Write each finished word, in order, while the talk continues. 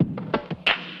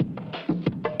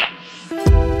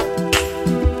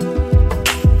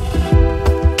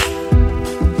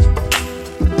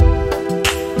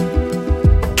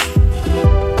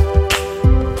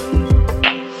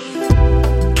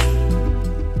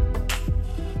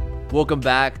Welcome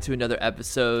back to another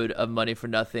episode of Money for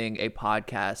Nothing, a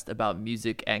podcast about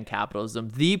music and capitalism,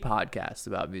 the podcast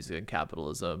about music and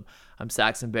capitalism. I'm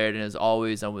Saxon Baird, and as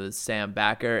always, I'm with Sam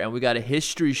Backer, and we got a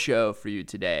history show for you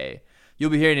today.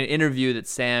 You'll be hearing an interview that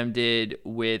Sam did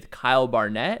with Kyle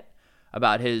Barnett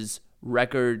about his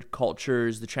Record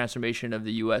Cultures, the Transformation of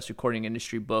the U.S. Recording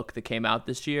Industry book that came out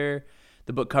this year.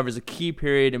 The book covers a key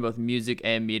period in both music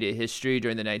and media history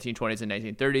during the 1920s and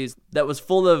 1930s that was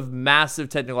full of massive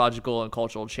technological and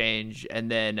cultural change, and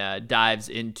then dives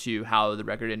into how the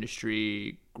record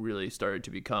industry really started to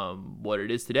become what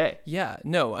it is today. Yeah,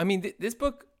 no, I mean, this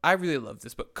book, I really love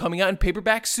this book. Coming out in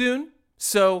paperback soon.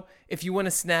 So if you want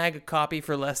to snag a copy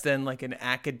for less than like an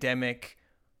academic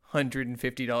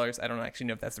 $150, I don't actually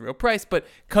know if that's the real price, but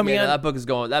coming out, that book is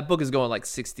going like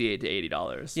 $68 to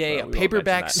 $80. Yeah,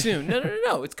 paperback soon.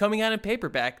 No, it's coming out in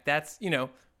paperback. That's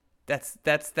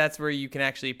that's where you can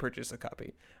actually purchase a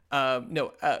copy.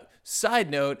 Side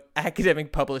note,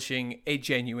 academic publishing, a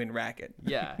genuine racket.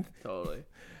 Yeah, totally.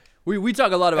 We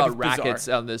talk a lot about rackets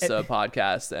bizarre on this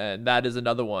podcast, and that is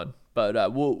another one.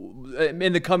 But we'll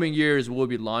in the coming years we'll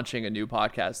be launching a new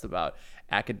podcast about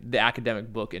the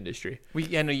academic book industry. We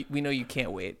know you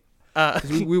can't wait.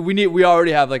 We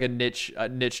already have like a niche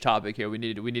topic here. We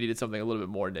needed something a little bit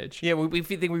more niche. Yeah, we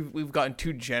think we've gotten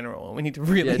too general. We need to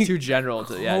really too general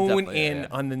to hone in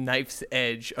on the knife's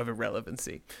edge of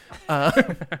irrelevancy.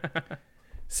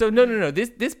 So no.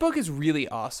 This book is really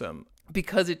awesome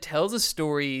because it tells a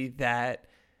story that,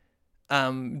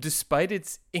 despite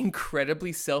its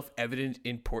incredibly self-evident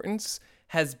importance,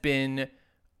 has been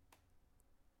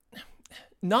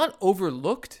not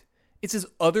overlooked. It's this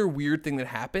other weird thing that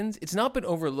happens. It's not been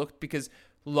overlooked because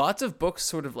lots of books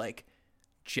sort of like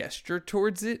gesture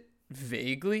towards it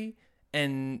vaguely,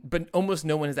 but almost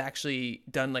no one has actually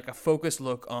done like a focused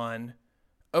look on,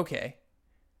 okay,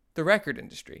 the record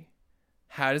industry.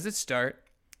 How does it start?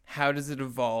 How does it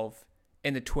evolve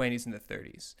in the 20s and the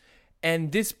 30s?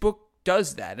 And this book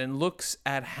does that and looks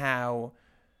at how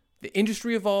the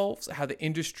industry evolves, how the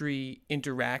industry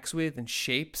interacts with and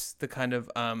shapes the kind of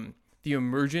the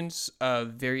emergence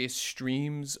of various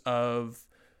streams of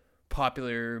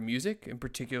popular music, in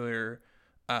particular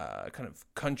kind of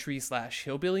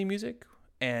country/hillbilly music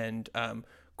and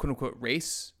quote-unquote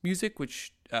race music,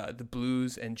 which the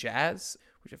blues and jazz,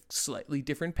 which have slightly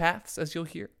different paths, as you'll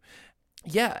hear.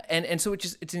 Yeah, and so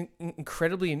it's an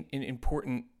incredibly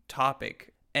important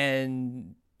topic,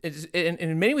 and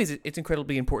in many ways, it's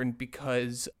incredibly important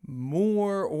because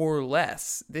more or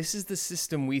less, this is the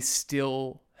system we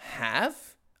still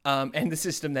have, and the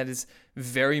system that is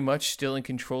very much still in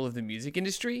control of the music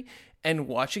industry, and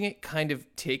watching it kind of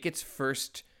take its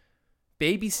first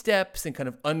baby steps and kind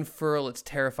of unfurl its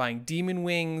terrifying demon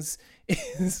wings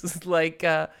is like,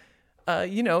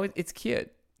 it's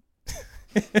cute.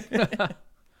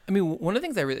 I mean, one of the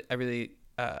things I really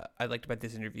I liked about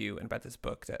this interview and about this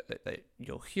book that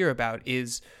you'll hear about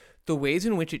is the ways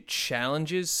in which it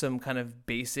challenges some kind of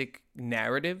basic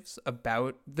narratives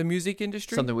about the music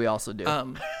industry. Something we also do.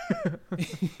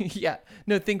 Yeah.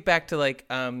 No, think back to like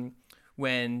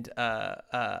when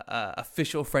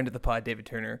official friend of the pod, David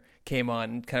Turner, came on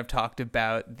and kind of talked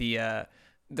about the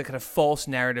kind of false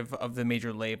narrative of the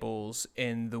major labels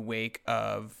in the wake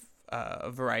of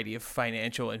a variety of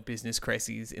financial and business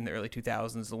crises in the early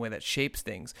 2000s, the way that shapes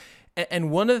things. And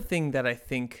one of the things that I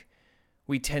think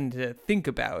we tend to think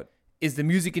about is the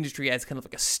music industry as kind of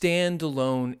like a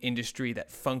standalone industry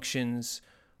that functions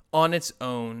on its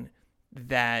own,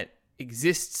 that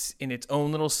exists in its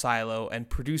own little silo and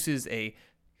produces a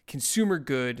consumer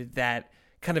good that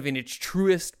kind of in its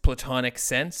truest platonic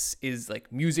sense is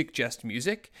like music, just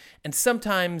music. And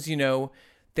sometimes,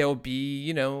 there'll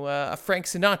be, a Frank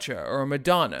Sinatra or a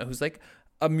Madonna who's like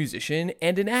a musician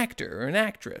and an actor or an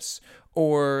actress,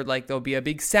 or like there'll be a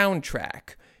big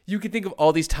soundtrack. You can think of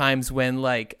all these times when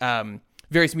like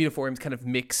various media forms kind of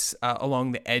mix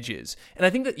along the edges. And I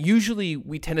think that usually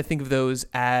we tend to think of those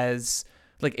as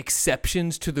like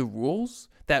exceptions to the rules,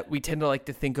 that we tend to like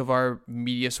to think of our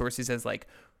media sources as like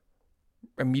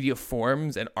media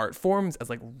forms and art forms as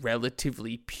like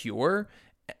relatively pure.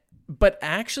 But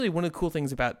actually, one of the cool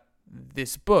things about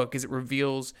this book is it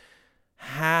reveals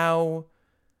how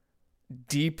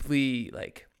deeply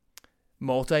like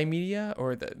multimedia,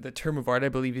 or the term of art I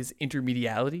believe is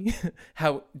intermediality,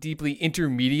 how deeply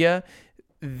intermedia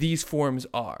these forms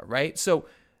are, right? So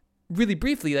really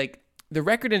briefly, like the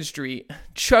record industry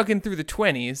chugging through the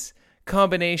 20s,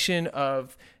 combination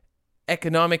of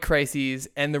economic crises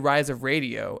and the rise of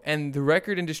radio, and the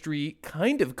record industry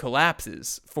kind of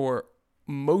collapses for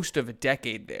most of a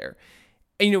decade there.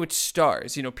 And, you know, it's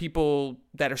stars, you know, people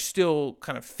that are still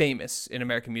kind of famous in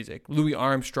American music. Louis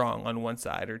Armstrong on one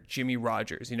side, or Jimmy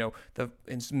Rogers, you know,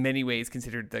 in many ways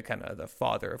considered the kind of the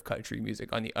father of country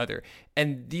music on the other.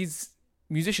 And these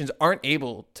musicians aren't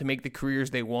able to make the careers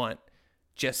they want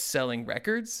just selling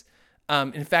records.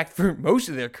 In fact, for most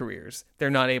of their careers,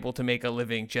 they're not able to make a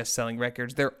living just selling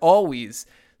records. They're always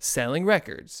selling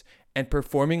records and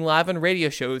performing live on radio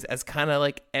shows as kind of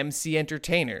like MC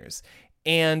entertainers,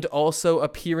 and also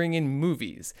appearing in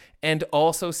movies, and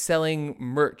also selling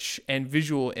merch and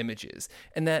visual images.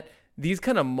 And that these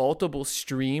kind of multiple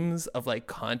streams of like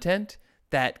content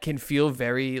that can feel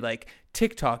very like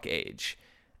TikTok age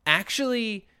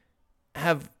actually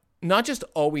have not just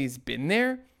always been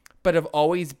there, but have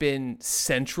always been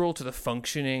central to the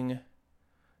functioning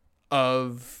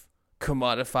of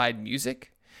commodified music.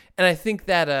 And I think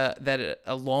that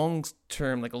a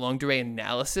long-term, like a longue-durée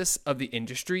analysis of the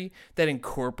industry that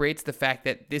incorporates the fact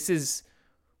that this is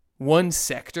one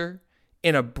sector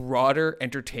in a broader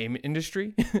entertainment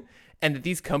industry and that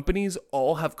these companies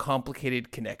all have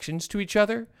complicated connections to each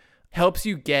other helps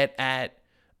you get at,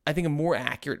 I think, a more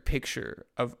accurate picture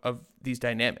of these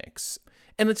dynamics.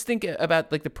 And let's think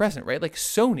about like the present, right? Like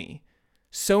Sony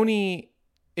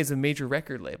is a major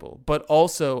record label, but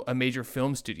also a major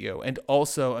film studio and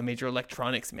also a major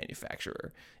electronics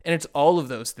manufacturer. And it's all of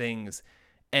those things.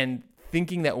 And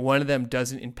thinking that one of them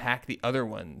doesn't impact the other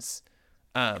ones.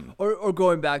 Or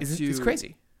going back to it's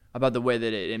crazy about the way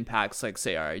that it impacts, like,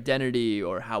 say, our identity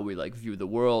or how we like view the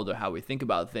world or how we think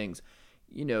about things.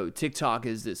 You know, TikTok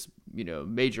is this, you know,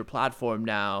 major platform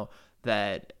now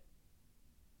that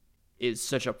is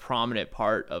such a prominent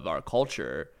part of our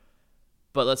culture.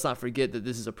 But let's not forget that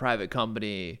this is a private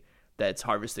company that's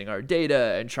harvesting our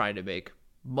data and trying to make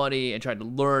money and trying to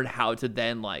learn how to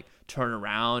then like turn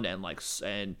around and like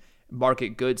and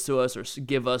market goods to us or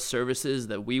give us services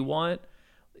that we want,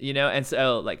 you know? And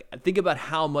so like think about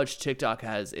how much TikTok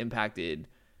has impacted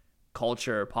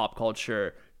culture, pop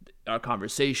culture, our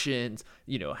conversations,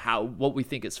 you know, what we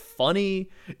think is funny,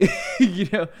 you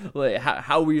know, like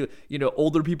how we, you know,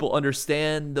 older people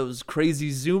understand those crazy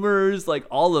Zoomers, like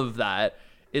all of that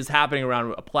is happening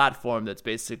around a platform that's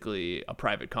basically a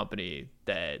private company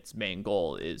that's main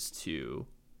goal is to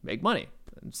make money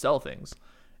and sell things,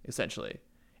 essentially.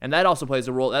 And that also plays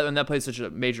a role, and that plays such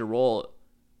a major role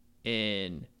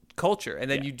in culture. And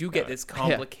then you do get this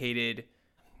complicated,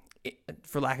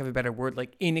 for lack of a better word,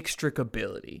 like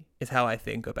inextricability is how I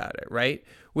think about it, right?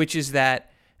 Which is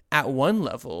that at one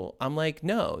level, I'm like,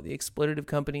 no, the exploitative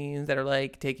companies that are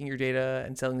like taking your data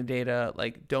and selling the data,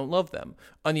 like, don't love them.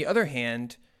 On the other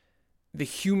hand, the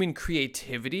human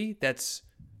creativity that's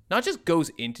not just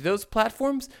goes into those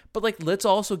platforms, but like, let's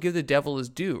also give the devil his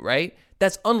due, right?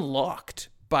 That's unlocked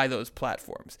by those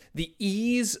platforms. The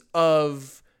ease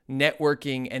of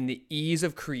networking and the ease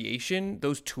of creation,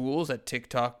 those tools that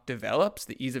TikTok develops,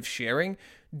 the ease of sharing,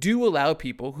 do allow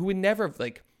people who would never have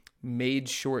like made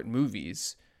short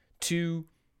movies to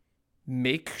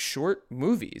make short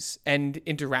movies and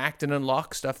interact and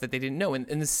unlock stuff that they didn't know. And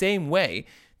in the same way,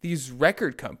 these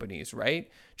record companies, right?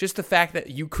 Just the fact that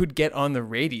you could get on the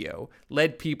radio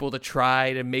led people to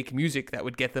try to make music that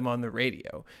would get them on the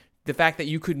radio. The fact that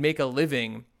you could make a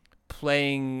living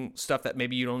playing stuff that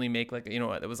maybe you'd only make like, you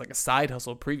know, that was like a side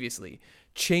hustle previously,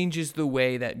 changes the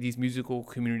way that these musical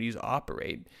communities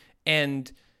operate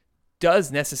and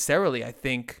does necessarily, I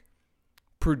think,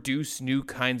 produce new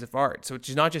kinds of art. So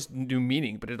it's not just new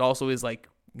meaning, but it also is like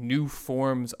new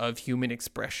forms of human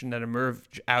expression that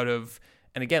emerge out of,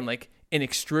 and again, like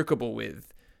inextricable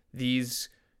with these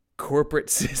corporate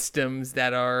systems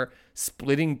that are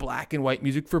splitting black and white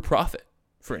music for profit,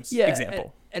 for instance,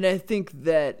 example. And I think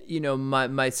that, you know,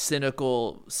 my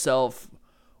cynical self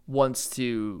wants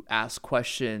to ask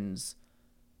questions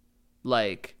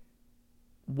like,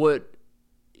 what,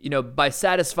 you know, by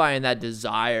satisfying that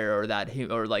desire or that,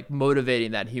 or like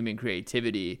motivating that human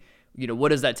creativity, you know,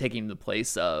 what is that taking the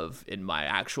place of in my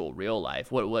actual real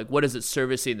life? What is it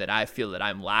servicing that I feel that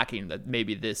I'm lacking, that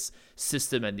maybe this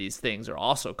system and these things are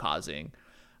also causing?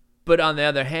 But on the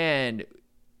other hand,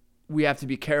 we have to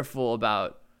be careful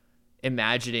about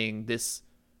imagining this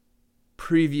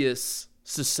previous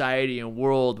society and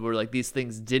world where like these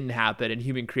things didn't happen and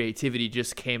human creativity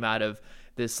just came out of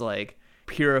this like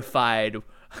purified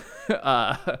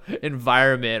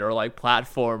environment or like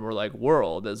platform or like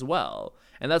world as well.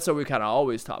 And that's what we kind of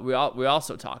always talk. We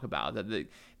also talk about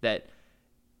that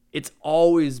it's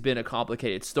always been a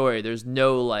complicated story. There's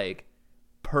no like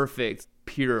perfect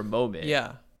pure moment.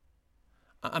 Yeah,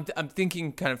 I'm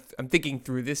thinking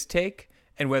through this take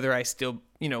and whether I still,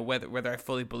 you know, whether I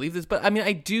fully believe this. But I mean,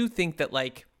 I do think that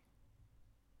like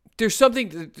there's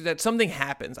something that something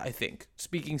happens, I think,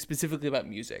 speaking specifically about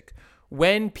music,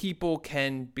 when people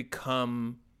can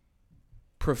become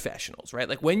professionals, right?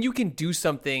 Like when you can do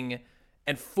something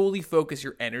and fully focus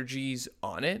your energies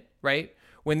on it, right?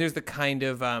 When there's the kind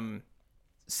of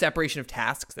separation of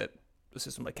tasks that a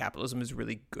system like capitalism is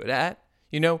really good at,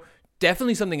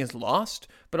 definitely something is lost,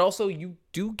 but also you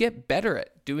do get better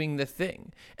at doing the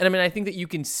thing. And I mean, I think that you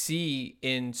can see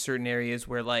in certain areas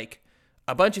where like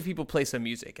a bunch of people play some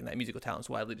music and that musical talent is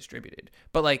widely distributed.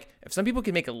 But like if some people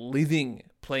can make a living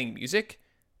playing music,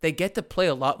 they get to play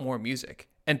a lot more music.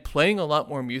 And playing a lot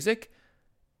more music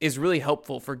is really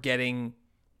helpful for getting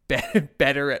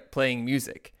better at playing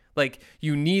music. Like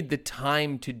you need the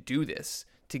time to do this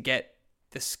to get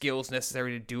the skills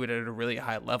necessary to do it at a really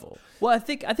high level. Well, I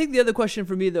think the other question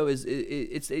for me though is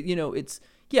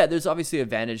there's obviously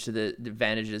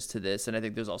advantages to this, and I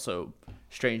think there's also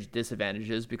strange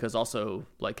disadvantages because also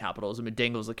like capitalism, it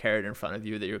dangles a carrot in front of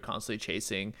you that you're constantly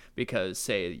chasing because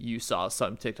say you saw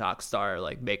some TikTok star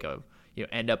like make a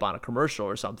end up on a commercial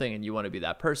or something and you want to be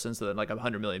that person, so then like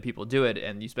 100 million people do it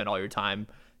and you spend all your time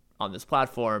on this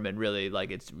platform and really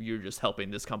like you're just helping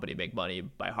this company make money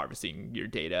by harvesting your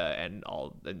data and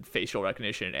facial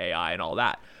recognition and AI and all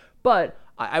that. But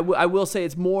I will say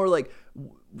it's more like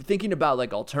thinking about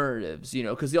like alternatives,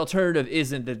 because the alternative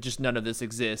isn't that just none of this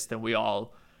exists and we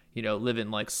all live in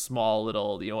like small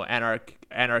little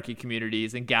anarchy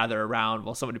communities and gather around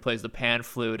while somebody plays the pan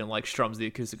flute and like strums the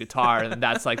acoustic guitar and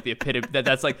that's like the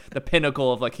that's like the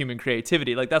pinnacle of like human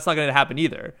creativity. Like that's not going to happen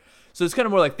either. So it's kind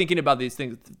of more like thinking about these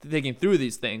things, thinking through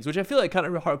these things, which I feel like kind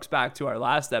of harks back to our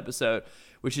last episode,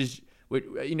 which is,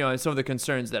 and some of the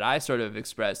concerns that I sort of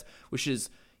expressed, which is,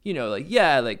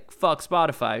 like fuck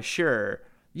Spotify, sure.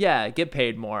 Yeah, get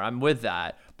paid more. I'm with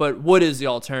that. But what is the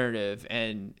alternative?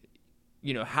 And,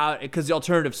 how, because the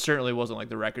alternative certainly wasn't like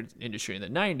the record industry in the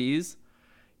 90s,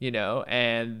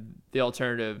 and the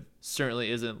alternative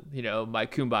certainly isn't, my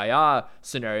kumbaya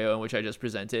scenario in which I just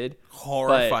presented.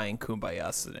 Horrifying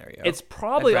kumbaya scenario. It's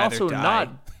probably also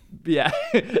not. Yeah.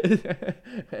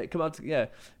 Come out to, yeah.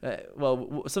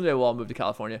 Well, someday we'll all move to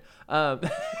California.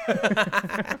 But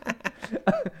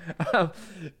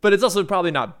it's also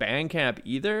probably not Bandcamp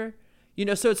either,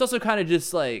 so it's also kind of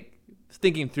just like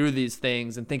thinking through these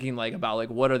things and thinking like about like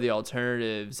what are the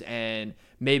alternatives, and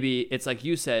maybe it's like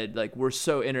you said, like we're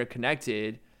so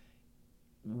interconnected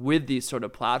with these sort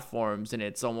of platforms, and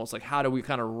it's almost like how do we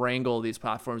kind of wrangle these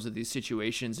platforms with these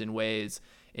situations in ways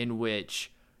in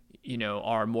which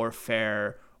are more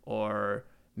fair or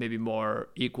maybe more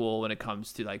equal when it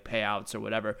comes to like payouts or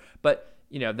whatever. But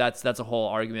that's a whole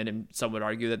argument, and some would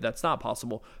argue that that's not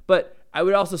possible. But I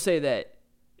would also say that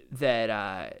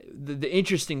the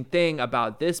interesting thing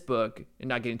about this book, and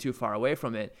not getting too far away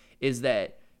from it, is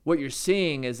that what you're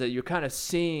seeing is that you're kind of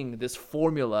seeing this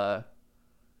formula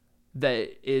that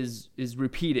is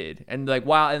repeated, and like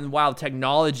while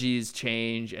technologies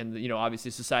change and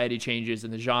obviously society changes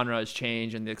and the genres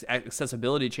change and the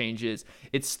accessibility changes,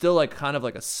 it's still like kind of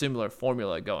like a similar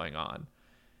formula going on.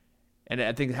 And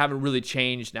I think haven't really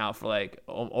changed now for like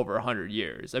over 100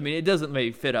 years. I mean, it doesn't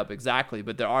maybe fit up exactly,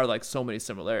 but there are like so many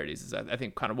similarities. Is I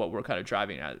think kind of what we're kind of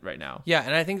driving at right now. Yeah,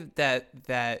 and I think that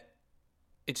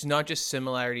it's not just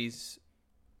similarities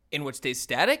in what stays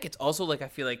static. It's also like I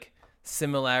feel like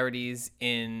similarities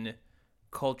in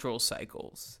cultural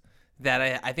cycles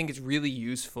that I think it's really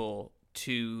useful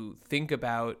to think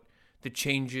about the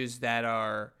changes that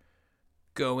are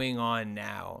going on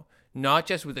now, not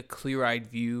just with a clear-eyed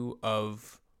view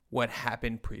of what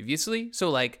happened previously.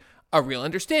 So like a real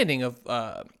understanding of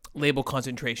label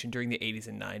concentration during the 80s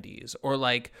and 90s, or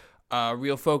like a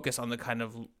real focus on the kind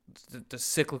of the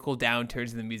cyclical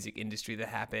downturns in the music industry that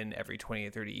happen every 20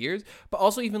 or 30 years, but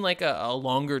also even like a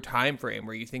longer time frame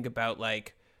where you think about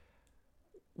like,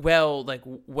 well, like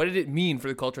what did it mean for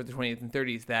the culture of the 20th and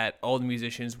 30s that all the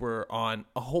musicians were on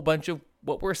a whole bunch of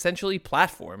what were essentially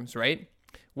platforms, right?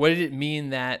 What did it mean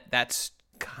that that's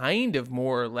kind of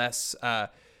more or less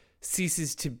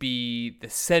ceases to be the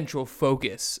central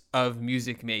focus of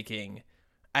music making,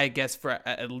 I guess, for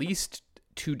at least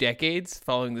 2 decades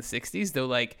following the 60s, though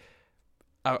like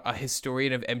a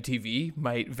historian of MTV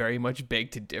might very much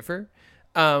beg to differ.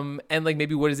 And like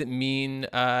maybe what does it mean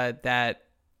that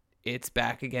it's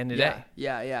back again today?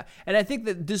 Yeah. And I think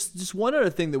that just one other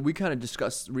thing that we kind of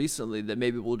discussed recently that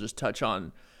maybe we'll just touch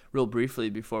on real briefly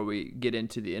before we get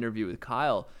into the interview with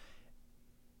Kyle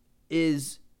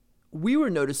is we were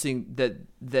noticing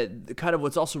that kind of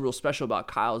what's also real special about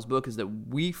Kyle's book is that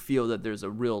we feel that there's a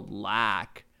real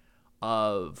lack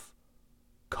of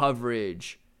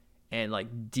coverage and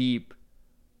like deep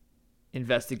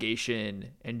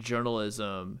investigation and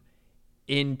journalism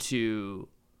into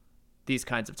these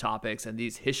kinds of topics and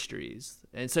these histories,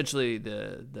 and essentially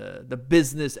the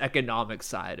business economic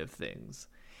side of things.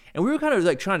 And we were kind of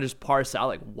like trying to just parse out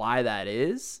like why that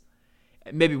is,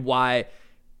 maybe why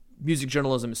music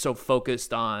journalism is so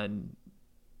focused on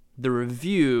the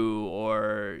review,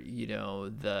 or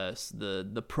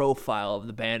the profile of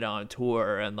the band on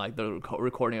tour, and like the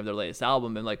recording of their latest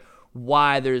album, and like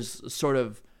why there's sort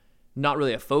of not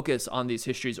really a focus on these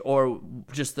histories, or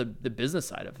just the business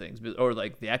side of things, or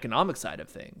like the economic side of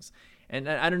things. And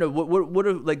I don't know what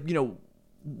are, like,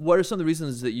 what are some of the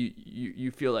reasons that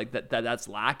you feel like that's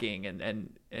lacking,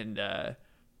 and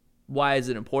why is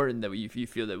it important that you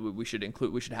feel that we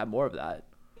should have more of that?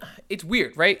 It's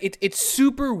weird, right? It's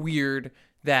super weird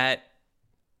that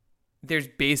there's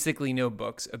basically no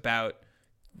books about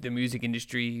the music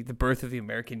industry, the birth of the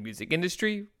American music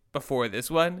industry before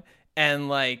this one. And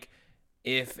like,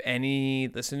 if any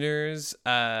listeners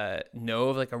know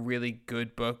of like a really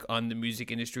good book on the music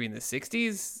industry in the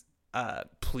 60s,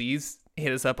 please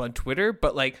hit us up on Twitter.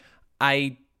 But like,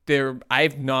 I've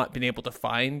not been able to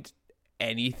find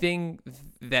anything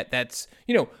that's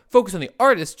focused on the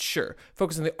artist, sure,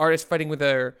 focus on the artist fighting with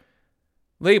their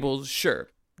labels, sure,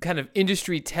 kind of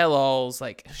industry tell-alls,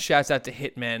 like shouts out to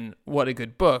Hitmen, what a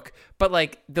good book, but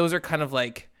like those are kind of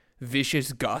like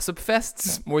vicious gossip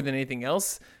fests more than anything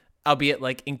else, albeit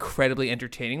like incredibly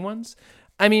entertaining ones.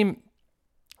 I mean,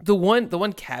 the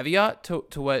one caveat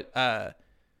to what I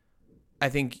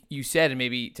think you said, and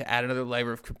maybe to add another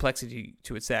layer of complexity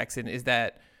to it, Saxon, is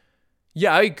that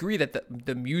yeah, I agree that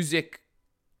the music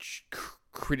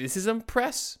criticism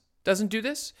press doesn't do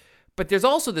this, but there's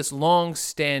also this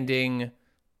long-standing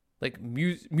like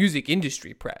music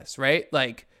industry press, right?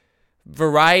 Like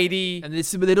Variety, and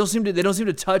they don't seem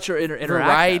to touch or interact.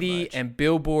 Variety and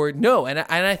Billboard, no, and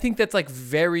I think that's like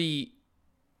very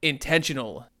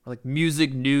intentional. Like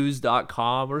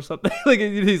musicnews.com or something. Like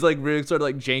these like really sort of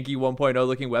like janky 1.0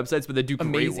 looking websites, but they do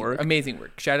great work. Amazing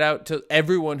work. Shout out to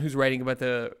everyone who's writing about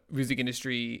the music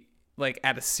industry like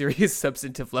at a serious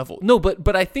substantive level. No,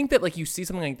 but I think that like you see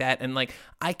something like that, and like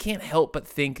I can't help but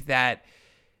think that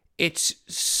it's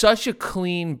such a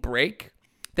clean break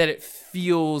that it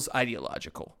feels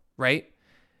ideological, right?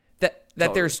 That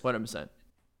totally. There's 100%.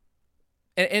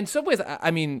 And in some ways,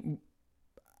 I mean,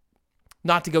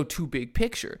 not to go too big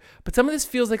picture, but some of this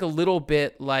feels like a little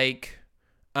bit like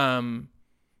a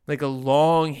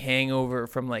long hangover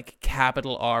from like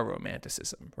capital R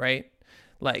romanticism, right?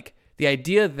 Like the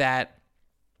idea that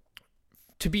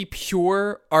to be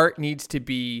pure, art needs to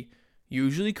be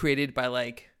usually created by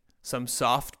like some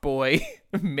soft boy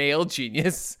male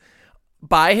genius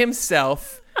by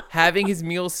himself, having his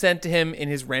meals sent to him in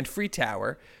his rent-free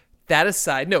tower. That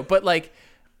aside, no, but like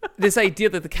this idea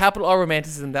that the capital R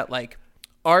romanticism, that like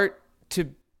art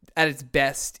at its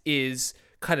best is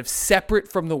kind of separate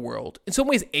from the world, in some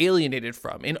ways alienated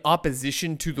from, in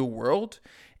opposition to the world,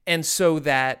 and so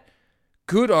that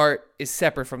good art is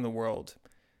separate from the world.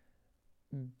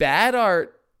 Bad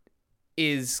art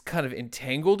is kind of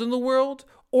entangled in the world,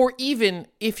 or even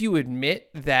if you admit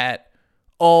that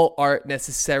all art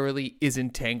necessarily is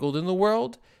entangled in the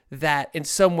world, that in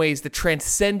some ways the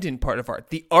transcendent part of art,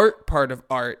 the art part of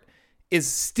art, is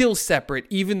still separate,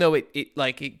 even though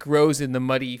it grows in the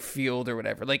muddy field or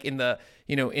whatever, like in the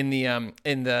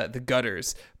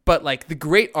gutters. But like the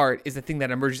great art is the thing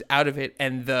that emerges out of it,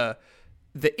 and the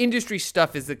industry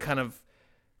stuff is the kind of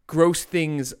gross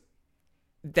things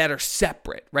that are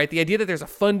separate, right? The idea that there's a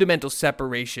fundamental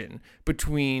separation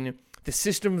between the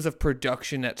systems of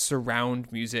production that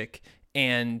surround music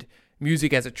and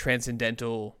music as a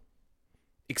transcendental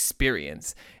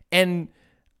experience. And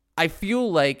I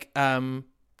feel like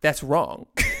that's wrong.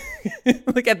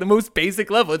 Like at the most basic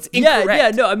level, it's incorrect.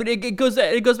 Yeah, no, I mean it goes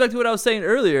back to what I was saying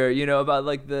earlier, about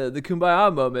like the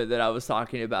Kumbaya moment that I was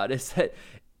talking about, is that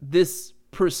this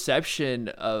perception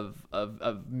of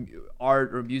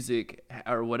art or music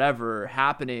or whatever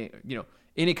happening,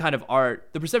 any kind of art,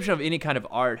 the perception of any kind of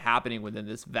art happening within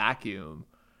this vacuum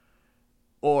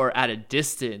or at a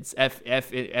distance,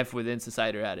 f within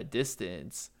society or at a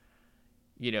distance,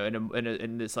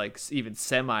 in this like even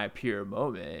semi-pure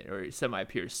moment or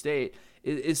semi-pure state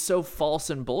is so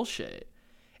false and bullshit.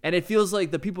 And it feels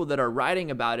like the people that are writing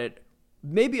about it,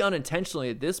 maybe unintentionally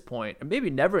at this point, or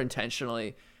maybe never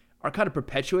intentionally, are kind of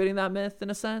perpetuating that myth in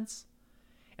a sense.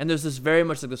 And there's this very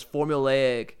much like this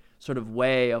formulaic sort of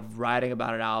way of writing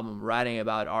about an album, writing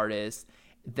about artists,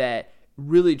 that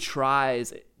really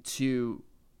tries to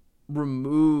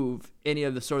remove any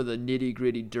of the sort of the nitty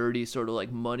gritty, dirty sort of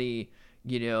like money,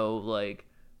 like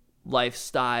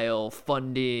lifestyle,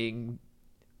 funding,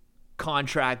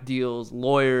 contract deals,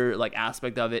 lawyer like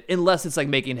aspect of it, unless it's like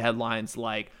making headlines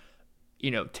like,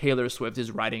 Taylor Swift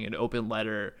is writing an open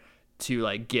letter to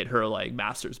like get her like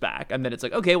masters back, and then it's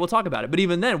like, okay, we'll talk about it. But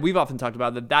even then, we've often talked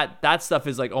about that stuff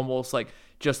is like almost like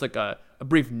just like a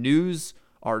brief news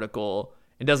article.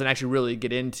 It doesn't actually really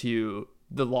get into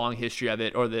the long history of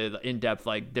it or the in-depth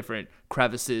like different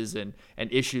crevices and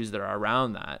issues that are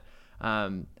around that. I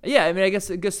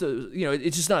guess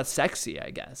it's just not sexy,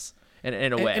 I guess,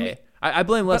 in a way. I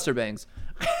blame Lester Bangs.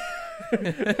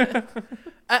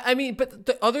 I mean, but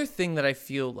the other thing that I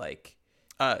feel like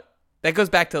that goes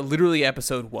back to literally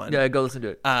episode 1. Yeah, go listen to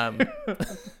it.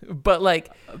 But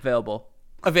like available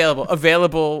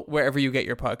wherever you get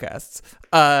your podcasts.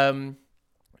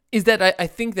 Is that I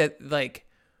think that like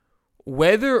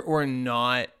whether or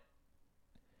not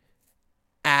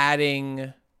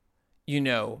adding,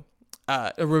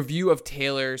 a review of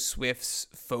Taylor Swift's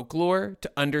Folklore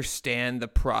to understand the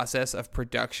process of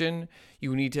production,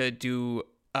 you need to do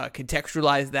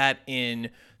contextualize that in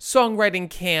songwriting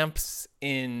camps,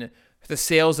 in the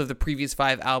sales of the previous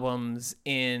 5 albums,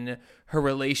 in her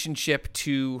relationship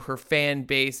to her fan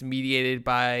base mediated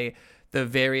by the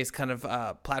various kind of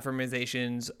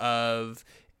platformizations of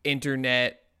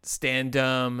internet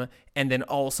standum, and then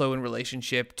also in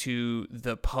relationship to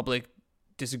the public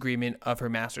disagreement of her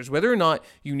masters. Whether or not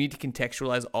you need to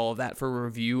contextualize all of that for a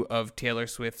review of Taylor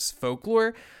Swift's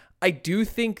Folklore, I do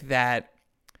think that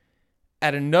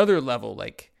at another level,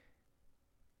 like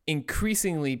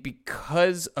increasingly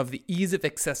because of the ease of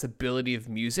accessibility of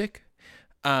music,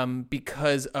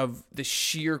 because of the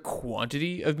sheer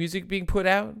quantity of music being put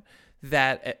out,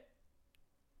 that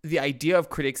the idea of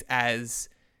critics as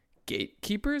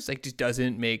gatekeepers like just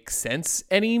doesn't make sense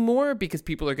anymore, because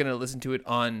people are going to listen to it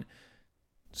on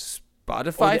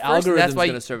Spotify. The algorithm's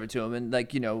going to serve it to them. And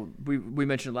like, we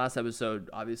mentioned last episode,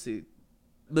 obviously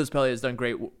Liz Pelly has done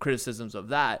great criticisms of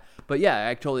that, but yeah,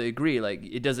 I totally agree. Like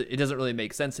it doesn't really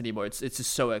make sense anymore. It's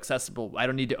just so accessible. I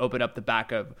don't need to open up the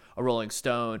back of a Rolling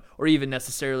Stone or even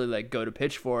necessarily like go to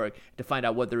Pitchfork to find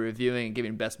out what they're reviewing and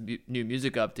giving best new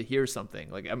music up to hear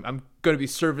something. Like I'm going to be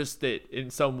serviced it in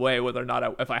some way, whether or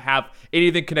not if I have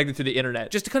anything connected to the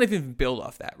internet. Just to kind of even build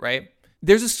off that, right?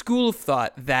 There's a school of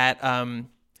thought that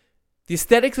the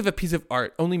aesthetics of a piece of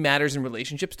art only matters in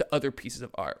relationships to other pieces of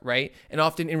art, right? And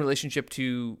often in relationship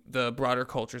to the broader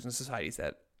cultures and societies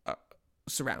that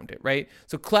surround it, right?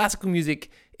 So classical music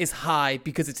is high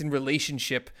because it's in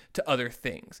relationship to other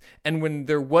things. And when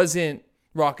there wasn't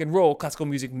rock and roll, classical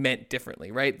music meant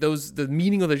differently, right? The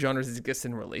meaning of the genres exists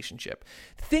in relationship.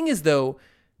 The thing is, though,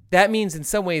 that means in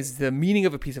some ways the meaning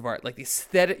of a piece of art, like the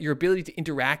aesthetic, your ability to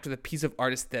interact with a piece of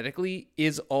art aesthetically,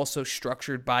 is also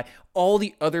structured by all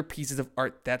the other pieces of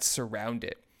art that surround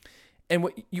it. And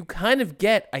what you kind of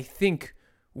get, I think,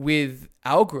 with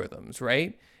algorithms,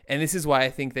 right? And this is why I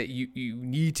think that you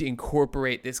need to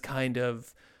incorporate this kind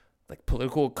of like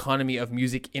political economy of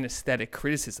music in aesthetic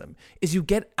criticism, is you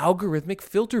get algorithmic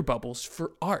filter bubbles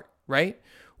for art, right?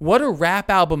 What a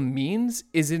rap album means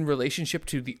is in relationship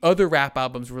to the other rap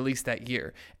albums released that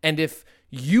year. And if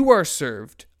you are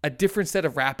served a different set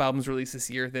of rap albums released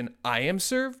this year than I am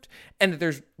served, and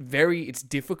that it's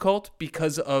difficult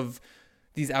because of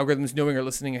these algorithms knowing our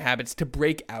listening habits to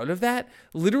break out of that,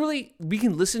 literally we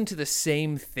can listen to the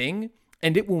same thing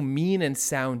and it will mean and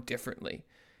sound differently.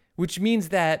 Which means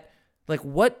that, like,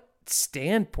 what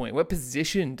standpoint, what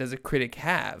position does a critic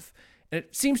have? And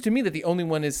it seems to me that the only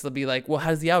one is to be like, well,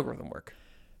 how does the algorithm work?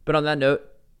 But on that note,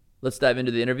 let's dive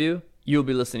into the interview. You'll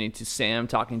be listening to Sam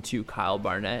talking to Kyle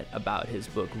Barnett about his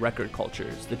book, Record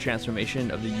Cultures, The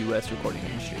Transformation of the U.S. Recording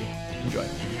Industry. Enjoy.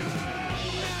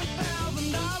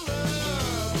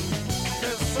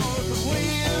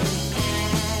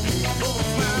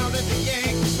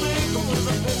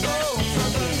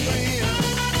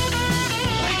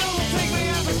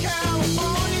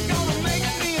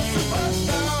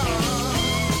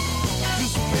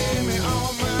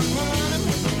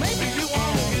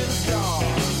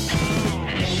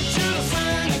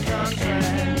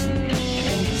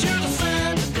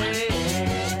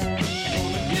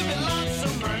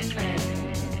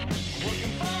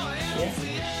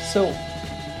 So,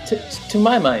 to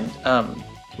my mind,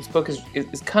 this book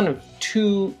is kind of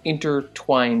two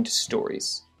intertwined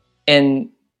stories. And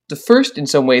the first, in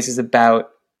some ways, is about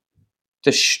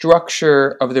the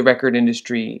structure of the record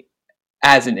industry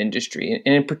as an industry,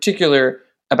 and in particular,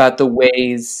 about the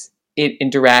ways it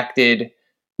interacted,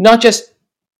 not just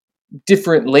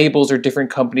different labels or different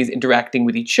companies interacting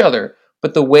with each other,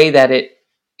 but the way that it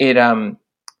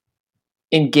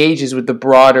engages with the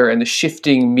broader and the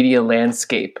shifting media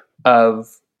landscape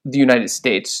of the United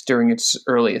States during its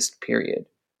earliest period.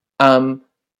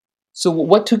 So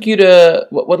what took you to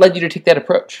what led you to take that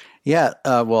approach? Yeah,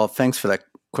 well, thanks for that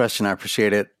question. I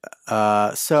appreciate it.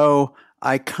 So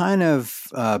I kind of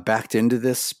backed into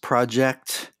this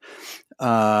project.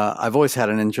 I've always had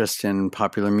an interest in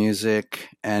popular music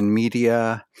and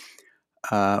media.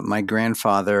 My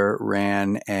grandfather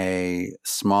ran a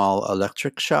small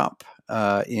electric shop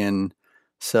in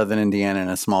southern Indiana in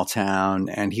a small town,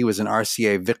 and he was an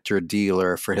RCA Victor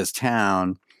dealer for his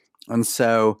town. And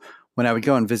so when I would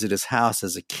go and visit his house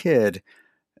as a kid,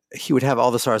 he would have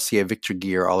all this RCA Victor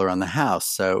gear all around the house.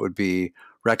 So it would be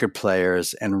record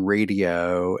players and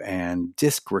radio and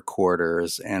disc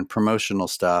recorders and promotional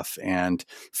stuff and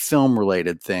film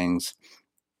related things,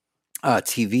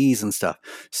 TVs and stuff.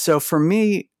 So for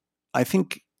me, I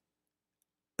think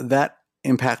that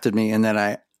impacted me in that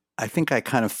I think I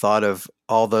kind of thought of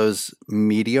all those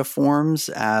media forms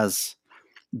as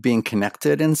being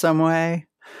connected in some way,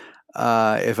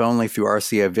 if only through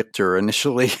RCA Victor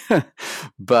initially.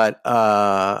 But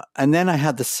and then I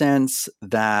had the sense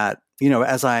that,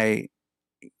 as I,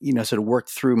 sort of worked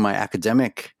through my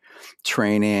academic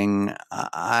training,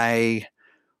 I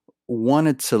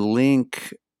wanted to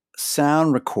link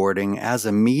sound recording as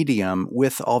a medium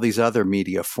with all these other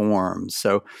media forms.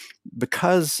 So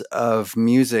because of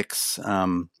music's,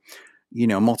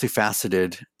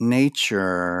 multifaceted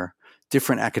nature,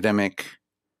 different academic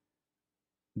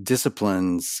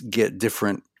disciplines get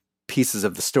different pieces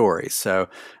of the story. So,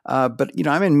 but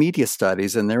I'm in media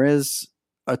studies, and there is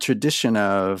a tradition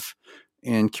of,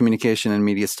 in communication and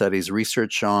media studies,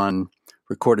 research on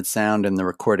recorded sound in the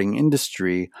recording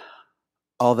industry,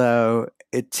 although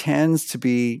it tends to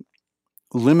be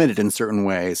limited in certain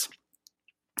ways.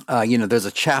 There's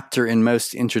a chapter in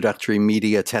most introductory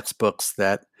media textbooks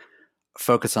that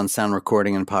focus on sound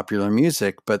recording and popular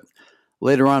music, but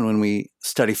later on, when we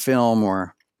study film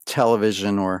or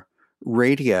television or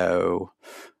radio,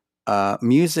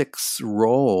 music's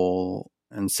role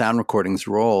and sound recording's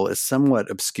role is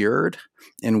somewhat obscured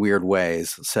in weird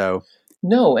ways. So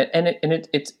No,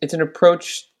 it's an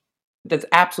approach that's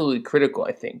absolutely critical,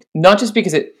 I think. Not just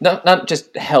because it not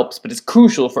just helps, but it's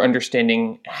crucial for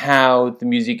understanding how the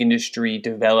music industry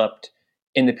developed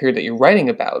in the period that you're writing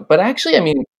about. But actually, I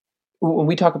mean, when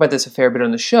we talk about this a fair bit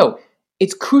on the show,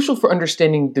 it's crucial for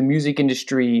understanding the music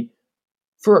industry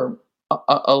for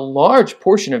a large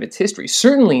portion of its history.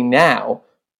 Certainly now,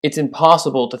 it's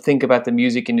impossible to think about the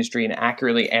music industry and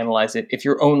accurately analyze it if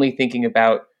you're only thinking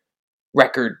about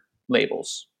record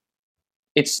labels.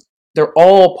 It's They're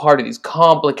all part of these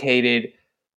complicated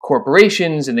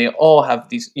corporations, and they all have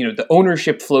these, the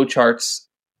ownership flowcharts.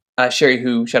 Sherry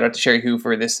Hu, shout out to Sherry Hu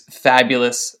for this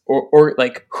fabulous, or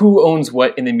like who owns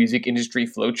what in the music industry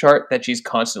flowchart that she's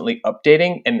constantly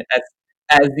updating. And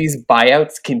as these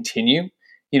buyouts continue,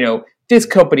 this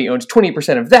company owns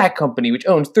 20% of that company, which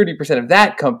owns 30% of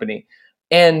that company.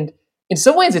 And in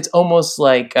some ways, it's almost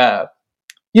like, there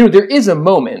is a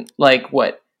moment like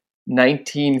what,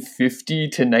 1950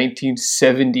 to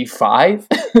 1975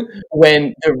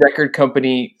 when the record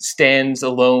company stands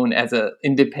alone as an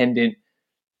independent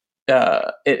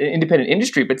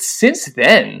industry. But since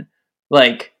then,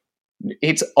 like,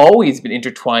 it's always been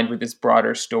intertwined with this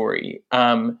broader story.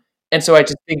 And so I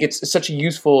just think it's such a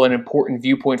useful and important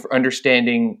viewpoint for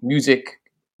understanding music,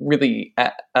 really,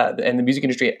 and the music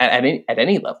industry at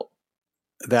any level.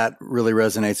 that really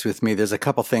resonates with me. There's a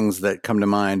couple things that come to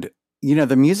mind.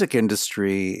 The music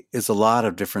industry is a lot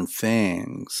of different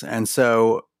things. And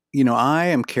so, I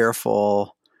am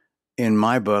careful in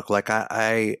my book. Like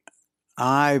I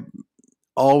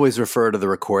always refer to the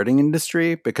recording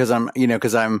industry because I'm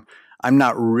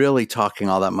not really talking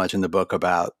all that much in the book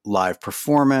about live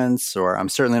performance, or I'm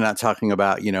certainly not talking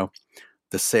about,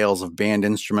 the sales of band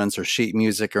instruments or sheet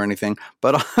music or anything.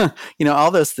 But,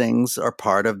 all those things are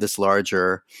part of this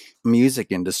larger music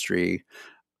industry.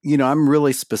 I'm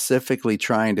really specifically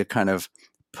trying to kind of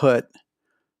put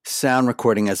sound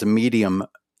recording as a medium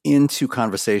into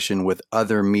conversation with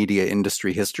other media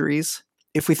industry histories.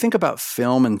 If we think about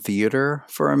film and theater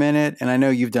for a minute, and I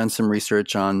know you've done some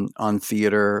research on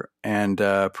theater and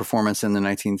performance in the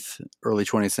 19th, early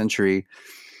 20th century,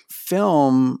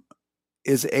 film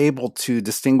is able to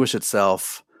distinguish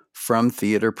itself from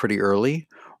theater pretty early,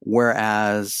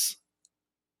 whereas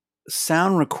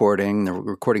sound recording, the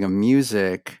recording of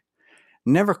music,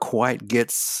 never quite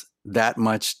gets that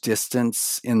much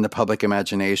distance in the public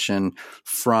imagination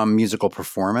from musical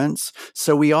performance.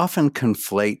 So we often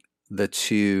conflate the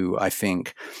two, I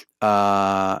think.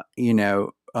 And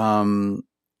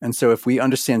so if we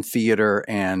understand theater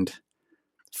and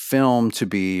film to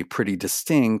be pretty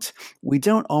distinct, we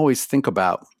don't always think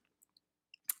about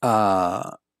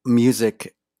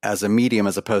music as a medium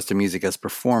as opposed to music as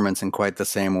performance in quite the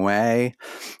same way.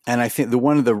 And I think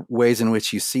one of the ways in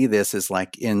which you see this is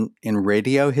like in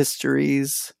radio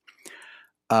histories,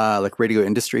 like radio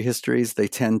industry histories, they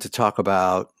tend to talk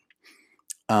about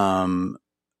um,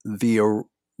 the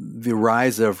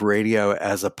rise of radio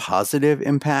as a positive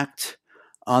impact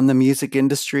on the music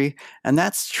industry. And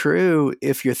that's true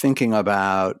if you're thinking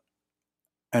about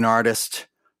an artist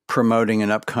promoting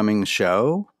an upcoming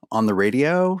show on the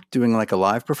radio, doing like a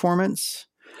live performance.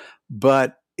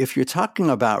 But if you're talking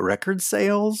about record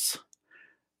sales,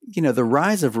 the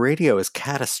rise of radio is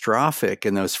catastrophic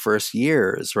in those first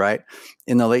years, right?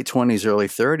 In the late 20s, early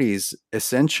 30s,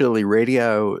 essentially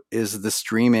radio is the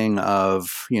streaming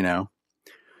of,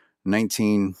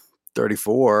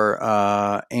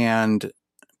 1934, and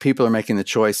people are making the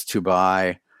choice to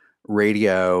buy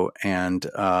radio and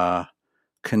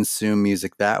consume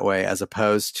music that way, as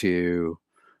opposed to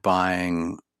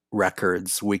buying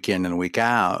records week in and week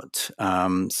out.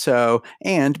 And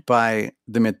by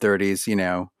the mid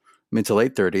 30s, mid to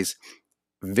late 30s,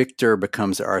 Victor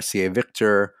becomes RCA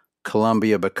Victor,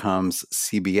 Columbia becomes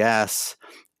CBS,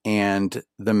 and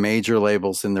the major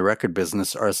labels in the record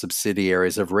business are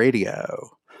subsidiaries of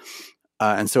radio.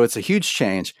 And so it's a huge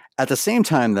change. At the same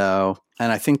time, though,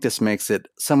 and I think this makes it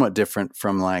somewhat different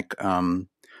from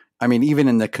even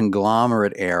in the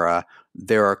conglomerate era,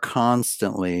 there are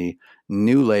constantly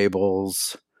new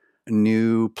labels,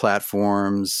 new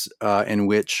platforms in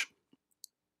which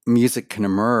music can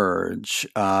emerge,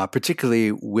 particularly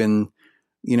when,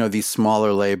 these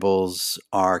smaller labels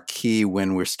are key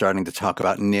when we're starting to talk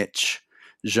about niche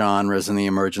genres and the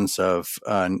emergence of,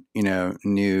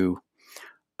 new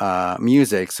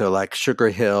music. So like Sugar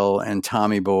Hill and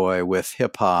Tommy Boy with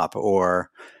hip hop,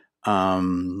 or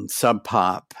sub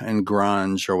pop and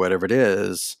grunge, or whatever it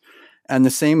is. And the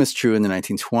same is true in the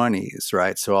 1920s,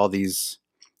 right? So all these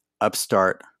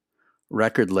upstart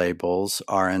record labels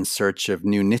are in search of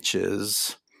new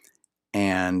niches,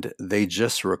 and they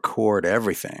just record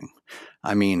everything.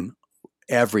 I mean,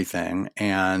 everything.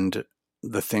 And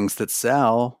the things that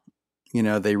sell,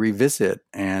 they revisit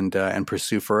and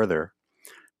pursue further.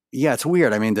 Yeah, it's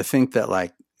weird. I mean, to think that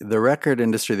like the record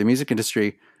industry, the music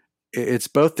industry, it's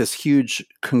both this huge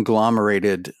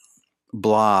conglomerated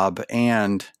blob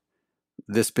and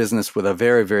this business with a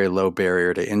very, very low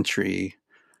barrier to entry,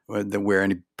 where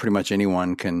pretty much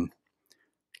anyone can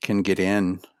get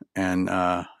in and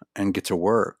get to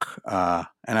work. And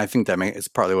I think that is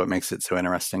partly what makes it so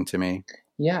interesting to me.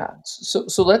 Yeah.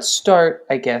 So let's start,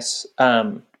 I guess,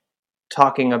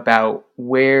 talking about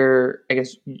where I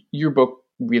guess your book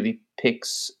really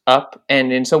picks up,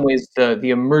 and in some ways the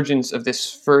emergence of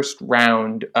this first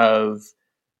round of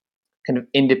kind of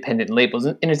independent labels.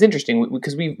 And it's interesting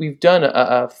because we've done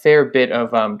a fair bit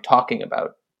of talking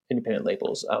about independent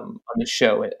labels on the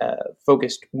show,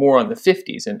 focused more on the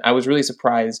 50s. And I was really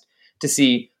surprised to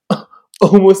see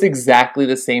almost exactly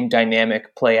the same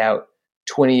dynamic play out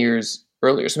 20 years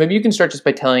earlier. So maybe you can start just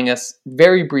by telling us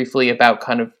very briefly about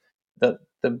kind of the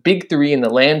big three and the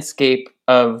landscape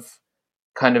of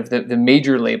kind of the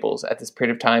major labels at this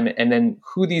period of time, and then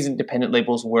who these independent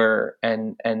labels were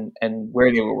and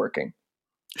where they were working.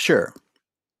 Sure.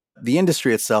 The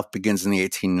industry itself begins in the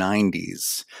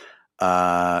 1890s,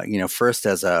 first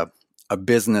as a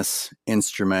business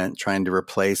instrument trying to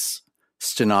replace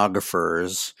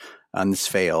stenographers. This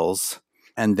fails.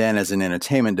 And then as an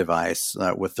entertainment device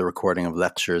with the recording of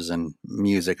lectures and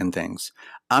music and things.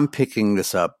 I'm picking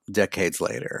this up decades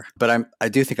later, but I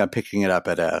do think I'm picking it up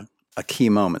at a key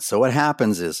moment. So what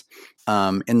happens is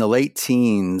in the late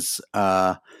teens,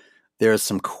 there's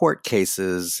some court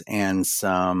cases and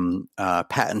some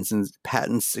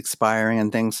patents expiring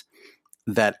and things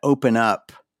that open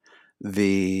up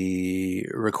the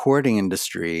recording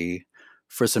industry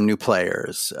for some new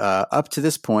players. Up to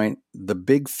this point, the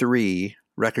big three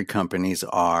record companies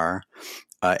are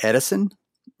Edison,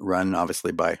 run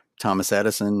obviously by Thomas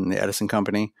Edison and the Edison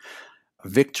Company,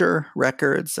 Victor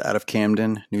Records out of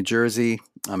Camden, New Jersey,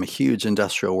 a huge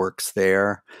industrial works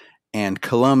there, and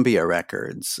Columbia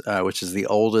Records, which is the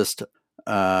oldest,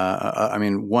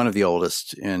 one of the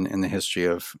oldest in the history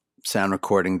of sound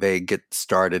recording. They get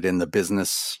started in the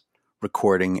business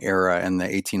recording era in the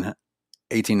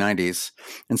 1890s.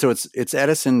 And so it's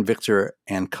Edison, Victor,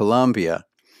 and Columbia.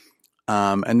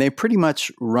 And they pretty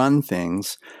much run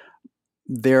things.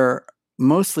 They're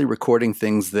mostly recording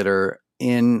things that are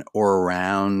in or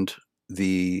around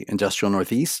the industrial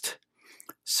Northeast.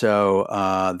 So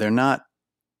they're not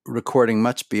recording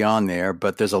much beyond there,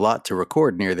 but there's a lot to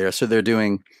record near there. So they're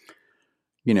doing,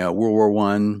 World War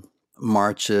I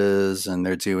marches, and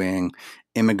they're doing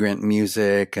immigrant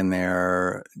music, and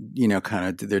they're,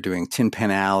 they're doing Tin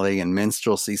Pan Alley and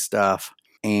minstrelsy stuff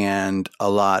and a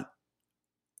lot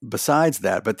besides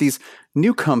that. But these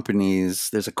new companies,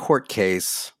 there's a court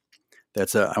case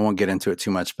I won't get into it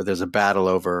too much, but there's a battle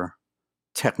over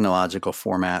technological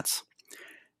formats.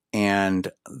 And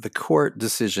the court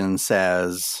decision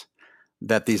says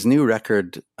that these new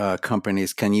record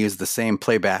companies can use the same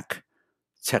playback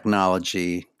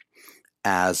technology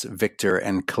as Victor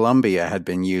and Columbia had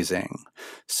been using.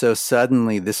 So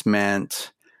suddenly this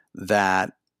meant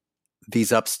that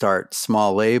these upstart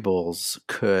small labels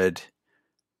could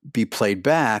be played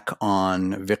back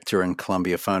on Victor and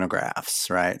Columbia phonographs,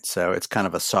 right? So it's kind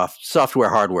of a software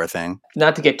hardware thing.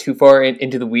 Not to get too far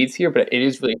into the weeds here, but it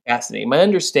is really fascinating. My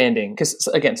understanding, because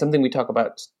again, something we talk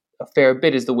about a fair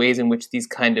bit is the ways in which these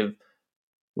kind of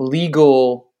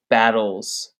legal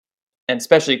battles, and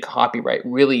especially copyright,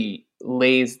 really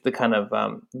lays the kind of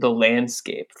the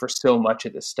landscape for so much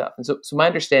of this stuff. And so my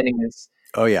understanding is,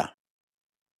 oh yeah,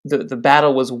 the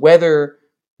battle was whether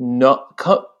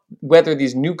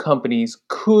these new companies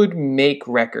could make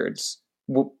records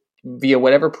via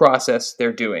whatever process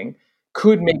they're doing,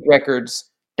 could make records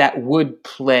that would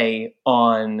play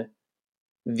on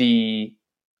the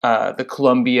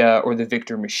Columbia or the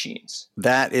Victor machines.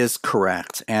 That is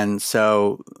correct. And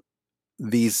so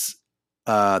these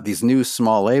new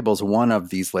small labels, one of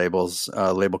these labels,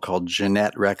 a label called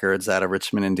Jeanette Records out of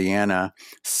Richmond, Indiana,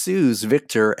 sues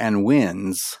Victor and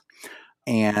wins.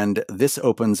 And this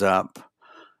opens up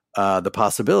the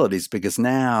possibilities, because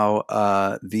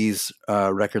now these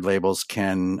record labels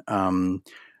can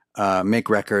make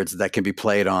records that can be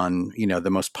played on, the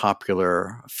most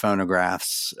popular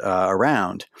phonographs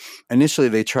around. Initially,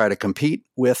 they try to compete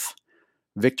with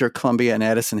Victor, Columbia, and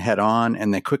Edison head on,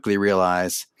 and they quickly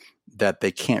realize that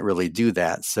they can't really do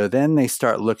that. So then they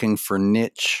start looking for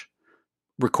niche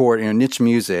niche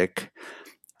music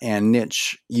and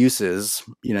niche uses,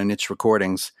 niche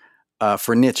recordings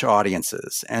for niche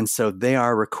audiences. And so they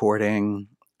are recording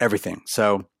everything.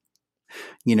 So,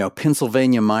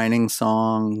 Pennsylvania mining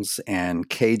songs and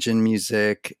Cajun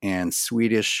music and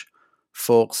Swedish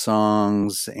folk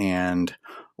songs and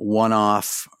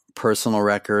one-off personal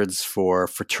records for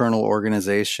fraternal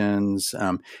organizations,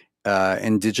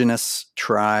 indigenous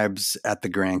tribes at the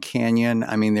Grand Canyon.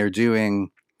 I mean, they're doing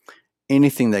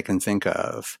anything they can think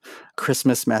of.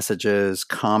 Christmas messages,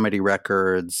 comedy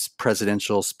records,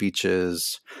 presidential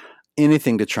speeches,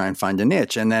 anything to try and find a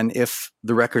niche. And then if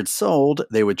the record sold,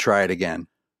 they would try it again.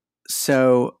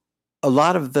 So a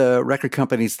lot of the record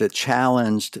companies that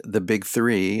challenged the big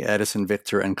three, Edison,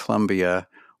 Victor, and Columbia,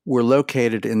 were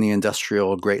located in the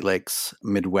industrial Great Lakes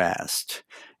Midwest,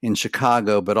 in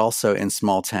Chicago, but also in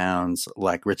small towns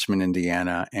like Richmond,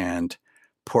 Indiana, and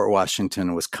Port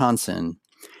Washington, Wisconsin.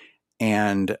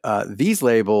 And these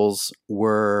labels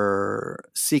were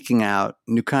seeking out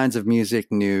new kinds of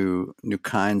music, new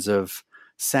kinds of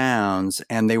sounds,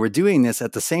 and they were doing this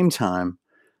at the same time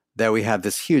that we have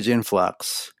this huge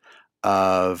influx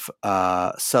of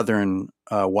Southern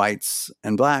whites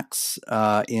and blacks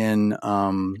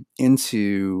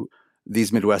into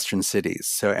these Midwestern cities.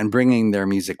 So, and bringing their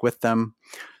music with them.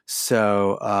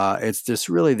 So it's this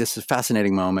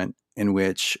fascinating moment in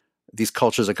which these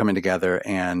cultures are coming together,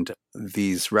 and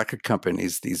these record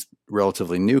companies, these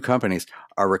relatively new companies,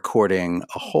 are recording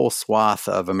a whole swath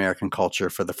of American culture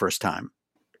for the first time.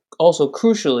 Also,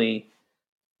 crucially,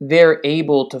 they're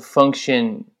able to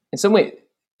function in some ways.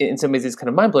 It's kind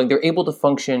of mind-blowing. They're able to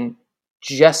function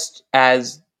just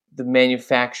as the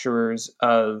manufacturers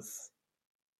of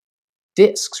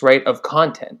discs, right, of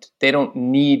content. They don't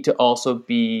need to also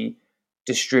be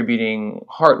distributing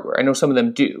hardware. I know some of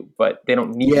them do, but they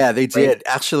don't need. Yeah, they did.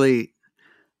 Actually,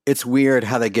 it's weird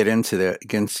how they get into it.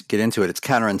 It's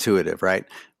counterintuitive, right?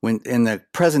 When in the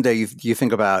present day, you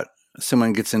think about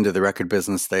someone gets into the record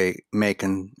business, they make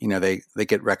and they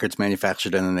get records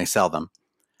manufactured and then they sell them.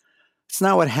 It's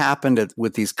not what happened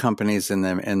with these companies in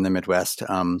the Midwest.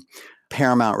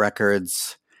 Paramount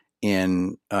Records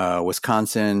in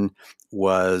Wisconsin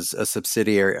was a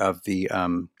subsidiary of the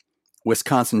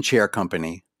Wisconsin Chair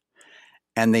Company,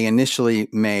 and they initially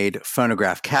made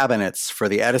phonograph cabinets for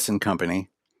the Edison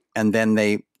Company, and then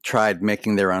they tried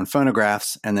making their own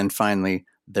phonographs, and then finally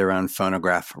their own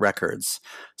phonograph records.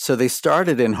 So they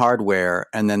started in hardware,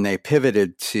 and then they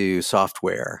pivoted to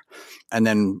software, and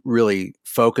then really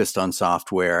focused on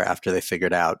software after they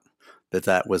figured out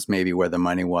that was maybe where the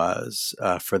money was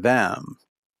for them.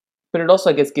 But it also,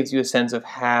 I guess, gives you a sense of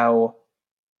how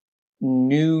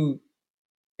new,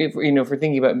 if we're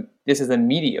thinking about this as a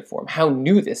media form, how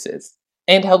new this is.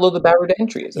 And how low the barrier to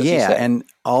entry is, as you Yeah, said. and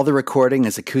all the recording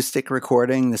is acoustic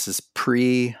recording. This is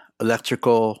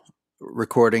pre-electrical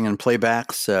recording and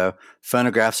playback. So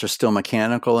phonographs are still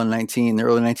mechanical in the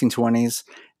early 1920s,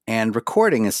 and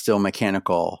recording is still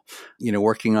mechanical.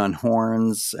 Working on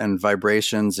horns and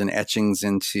vibrations and etchings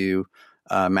into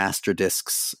master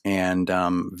discs, and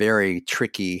very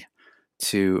tricky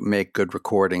to make good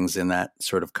recordings in that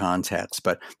sort of context.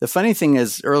 But the funny thing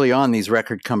is, early on, these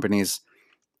record companies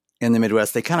in the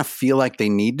Midwest, they kind of feel like they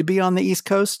need to be on the East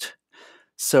Coast.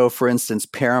 So, for instance,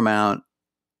 Paramount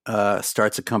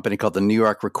starts a company called the New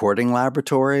York Recording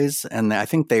Laboratories, and I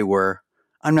think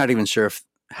I'm not even sure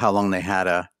how long they had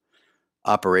a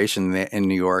operation in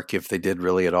New York, if they did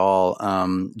really at all.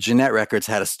 Jeanette Records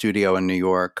had a studio in New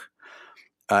York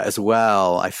as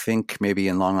well, I think maybe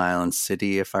in Long Island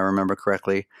City, if I remember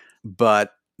correctly.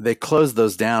 But they closed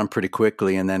those down pretty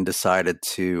quickly and then decided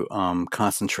to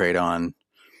concentrate on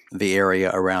the area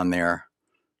around their,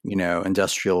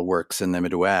 industrial works in the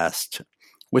Midwest,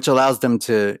 which allows them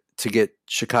to get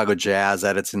Chicago jazz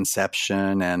at its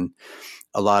inception and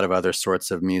a lot of other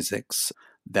sorts of musics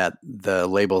that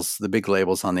the big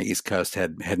labels on the East Coast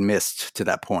had missed to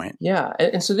that point. Yeah,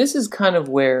 and so this is kind of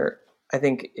where I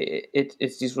think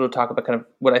it's useful to talk about kind of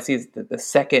what I see as the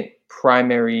second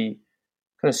primary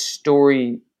kind of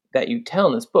story that you tell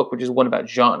in this book, which is one about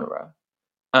genre,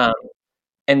 um,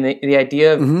 and the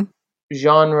idea of Mm-hmm.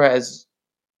 genre as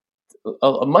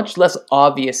a much less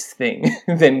obvious thing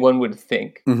than one would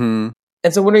think. Mm-hmm.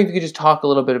 And so, I'm wondering if you could just talk a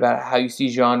little bit about how you see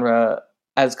genre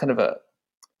as kind of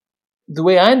the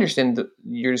way I understand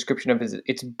your description of it is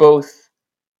it's both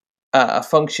a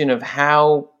function of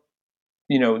how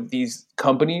these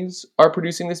companies are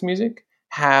producing this music,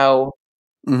 how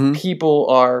Mm-hmm. people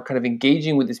are kind of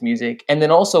engaging with this music, and then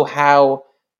also how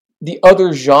the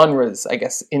other genres, I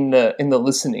guess, in the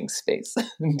listening space,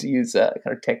 to use kind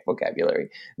of tech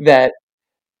vocabulary, that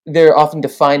they're often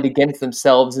defined against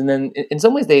themselves, and then in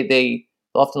some ways they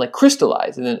often like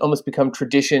crystallize and then almost become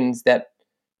traditions that,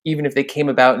 even if they came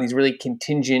about in these really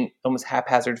contingent, almost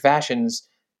haphazard fashions,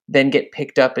 then get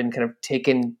picked up and kind of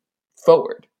taken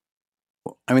forward.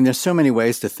 I mean, there's so many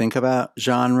ways to think about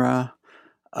genre.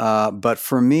 But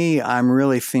for me, I'm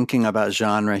really thinking about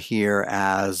genre here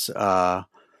as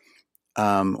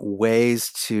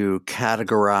ways to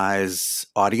categorize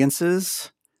audiences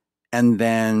and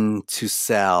then to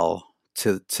sell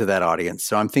to that audience.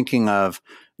 So I'm thinking of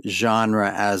genre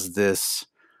as this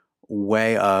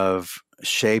way of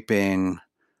shaping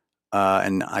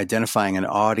and identifying an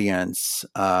audience,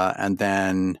 and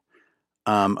then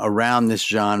around this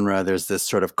genre, there's this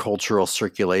sort of cultural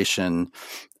circulation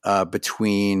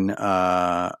between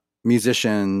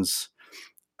musicians,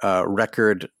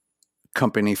 record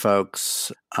company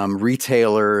folks,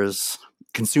 retailers,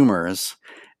 consumers,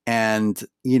 and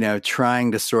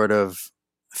trying to sort of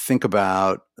think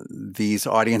about these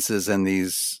audiences and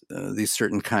these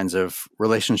certain kinds of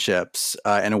relationships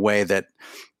in a way that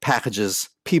packages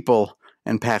people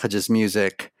and packages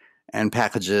music and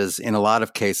packages, in a lot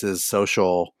of cases,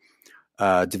 social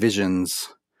divisions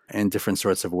in different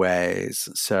sorts of ways.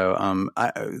 So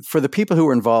for the people who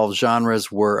were involved, genres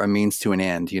were a means to an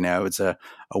end. It's a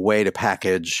way to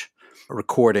package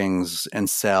recordings and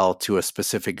sell to a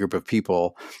specific group of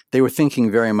people. They were thinking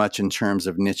very much in terms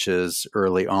of niches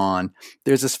early on.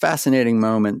 There's this fascinating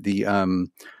moment, the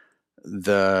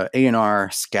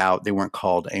A&R Scout, they weren't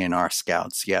called A&R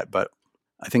Scouts yet, but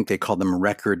I think they called them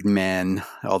record men,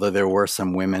 although there were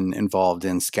some women involved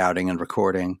in scouting and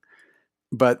recording.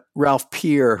 But Ralph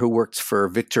Peer, who worked for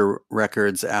Victor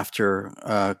Records after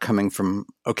coming from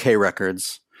OK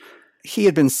Records, he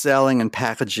had been selling and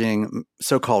packaging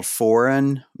so-called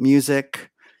foreign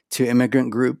music to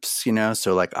immigrant groups,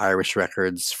 so like Irish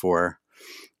records for,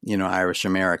 Irish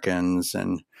Americans,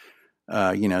 and,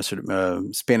 sort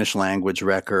of Spanish language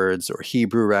records or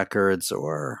Hebrew records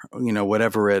or,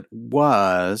 whatever it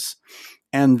was.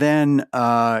 And then,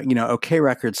 OK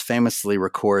Records famously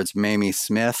records Mamie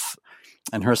Smith,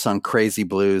 and her song Crazy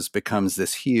Blues becomes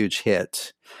this huge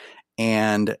hit.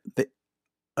 And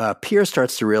Peer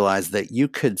starts to realize that you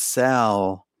could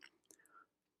sell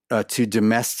to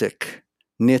domestic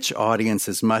niche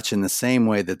audiences much in the same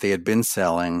way that they had been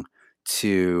selling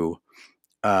to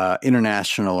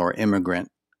international or immigrant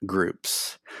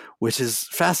groups, which is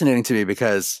fascinating to me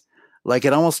because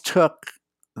it almost took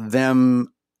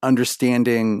them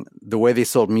understanding the way they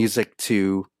sold music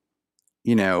to,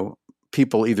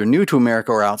 people either new to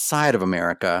America or outside of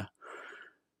America.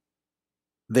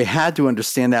 They had to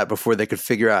understand that before they could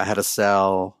figure out how to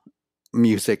sell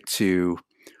music to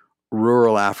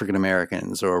rural African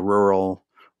Americans or rural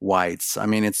whites. I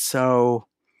mean, it's so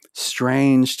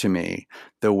strange to me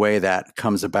the way that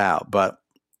comes about. But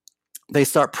they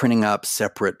start printing up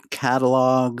separate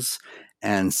catalogs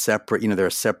and separate, there are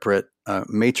separate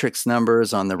matrix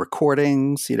numbers on the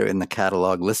recordings, in the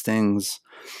catalog listings.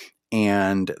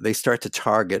 And they start to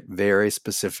target very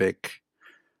specific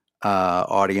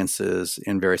audiences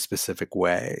in very specific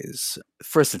ways.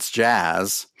 First, it's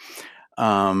jazz,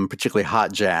 particularly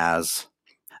hot jazz.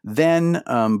 Then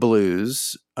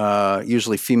blues,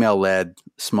 usually female-led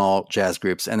small jazz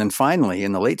groups. And then finally,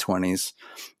 in the late 20s,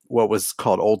 what was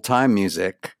called old-time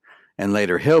music and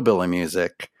later hillbilly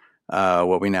music,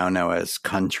 what we now know as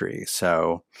country.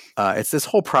 So it's this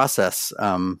whole process.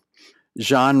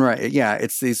 Genre, yeah,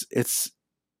 it's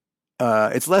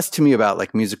less to me about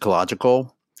like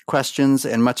musicological questions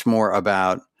and much more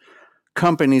about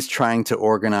companies trying to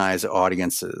organize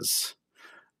audiences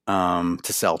to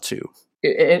sell to.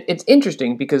 It's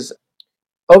interesting because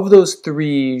of those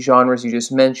three genres you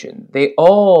just mentioned, they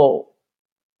all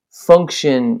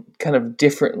function kind of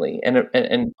differently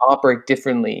and operate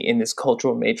differently in this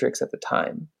cultural matrix at the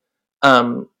time.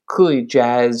 Clearly,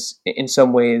 jazz in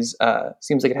some ways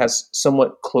seems like it has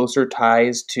somewhat closer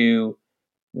ties to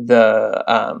the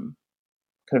kind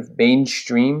of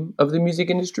mainstream of the music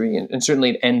industry, and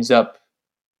certainly it ends up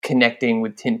connecting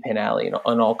with Tin Pan Alley in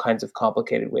all kinds of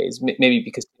complicated ways. Maybe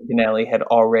because Tin Pan Alley had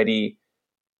already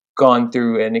gone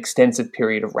through an extensive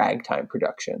period of ragtime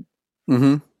production.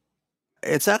 Mm-hmm.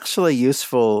 It's actually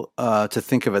useful to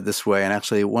think of it this way. And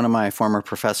actually, one of my former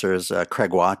professors,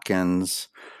 Craig Watkins,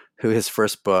 who his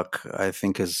first book, I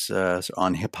think, is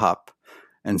on hip hop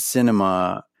and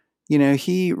cinema,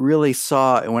 he really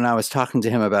saw, when I was talking to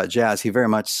him about jazz, he very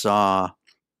much saw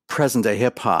present day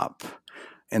hip hop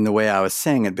in the way I was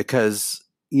saying it, because,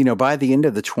 by the end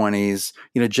of the 20s,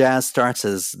 jazz starts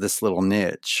as this little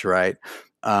niche, right?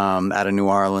 Out of New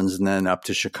Orleans and then up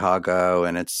to Chicago.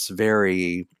 And it's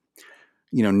very,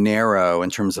 narrow in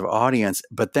terms of audience.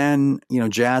 But then,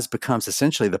 jazz becomes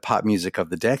essentially the pop music of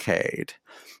the decade.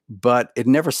 But it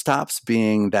never stops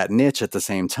being that niche at the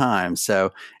same time.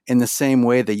 So in the same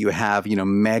way that you have,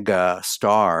 mega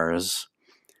stars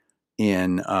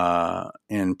in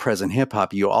present hip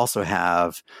hop, you also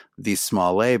have these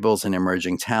small labels and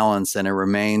emerging talents, and it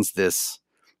remains this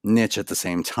niche at the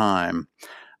same time.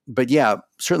 But yeah,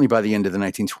 certainly by the end of the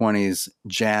 1920s,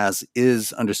 jazz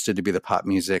is understood to be the pop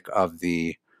music of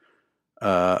the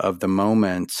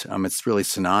moment. It's really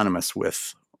synonymous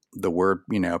with the word,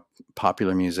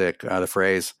 popular music, the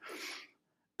phrase.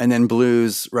 And then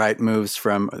blues, right, moves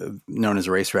from known as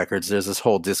race records. There's this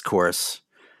whole discourse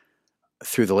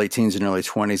through the late teens and early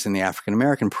 20s in the African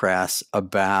American press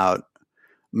about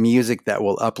music that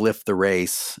will uplift the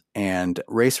race, and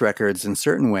race records in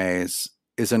certain ways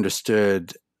is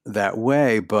understood that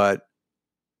way, but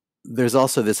there's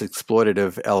also this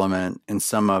exploitative element in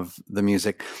some of the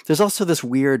music. There's also this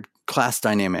weird class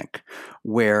dynamic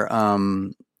where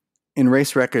in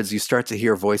race records, you start to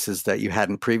hear voices that you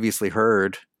hadn't previously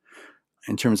heard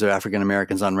in terms of African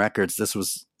Americans on records. This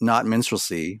was not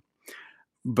minstrelsy.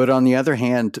 But on the other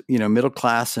hand, middle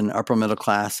class and upper middle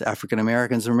class African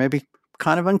Americans are maybe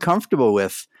kind of uncomfortable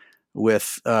with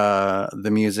the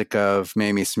music of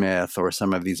Mamie Smith or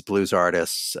some of these blues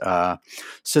artists.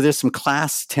 So there's some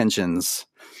class tensions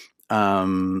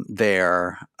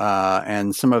there.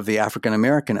 And some of the African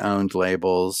American owned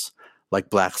labels like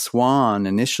Black Swan,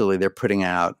 initially they're putting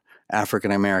out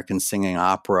African American singing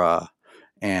opera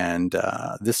and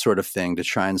this sort of thing to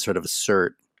try and sort of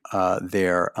assert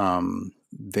their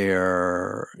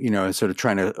sort of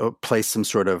trying to place some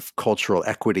sort of cultural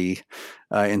equity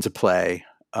into play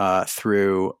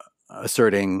through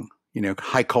asserting,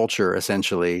 high culture,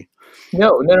 essentially.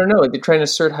 No. They're trying to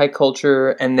assert high culture,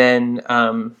 and then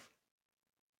I'm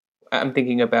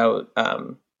thinking about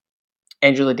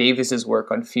Angela Davis's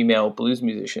work on female blues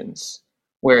musicians,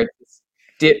 where it's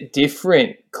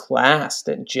different class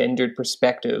and gendered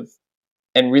perspective,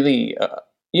 and really,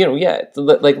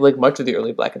 like much of the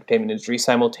early Black entertainment industry,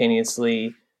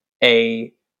 simultaneously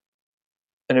a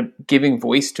giving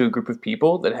voice to a group of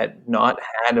people that had not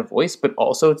had a voice, but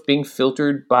also it's being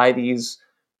filtered by these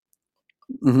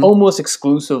almost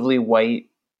exclusively white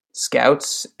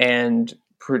scouts and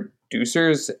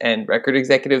producers and record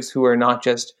executives who are not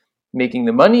just making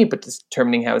the money, but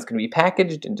determining how it's going to be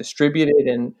packaged and distributed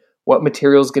and what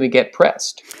material is going to get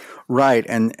pressed. Right.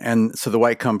 And so the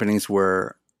white companies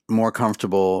were more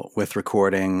comfortable with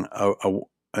recording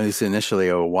at least initially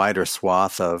a wider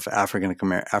swath of African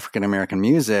American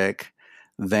music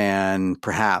than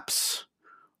perhaps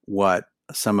what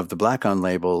some of the black-owned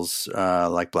labels,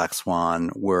 like Black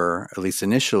Swan, were, at least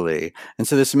initially. And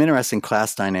so there's some interesting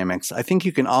class dynamics. I think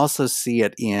you can also see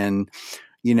it in,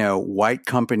 white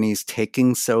companies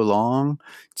taking so long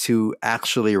to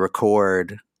actually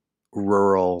record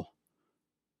rural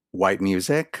white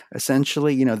music,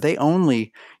 essentially.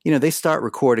 They start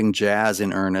recording jazz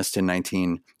in earnest in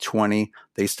 1920.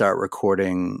 They start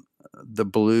recording the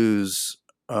blues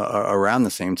around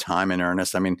the same time in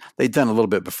earnest. I mean, they'd done a little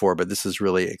bit before, but this is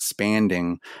really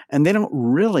expanding. And they don't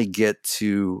really get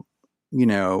to,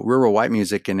 rural white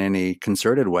music in any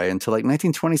concerted way until like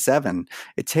 1927.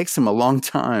 It takes them a long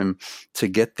time to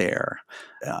get there.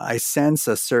 I sense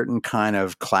a certain kind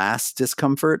of class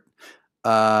discomfort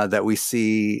that we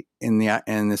see in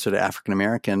the sort of African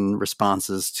American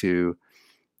responses to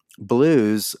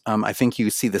blues. I think you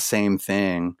see the same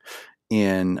thing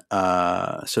in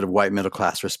sort of white middle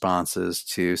class responses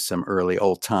to some early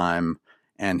old time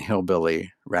and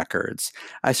hillbilly records.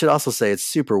 I should also say it's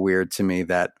super weird to me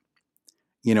that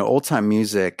old time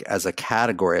music as a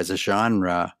category, as a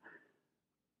genre,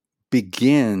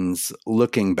 begins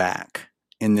looking back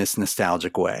in this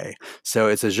nostalgic way. So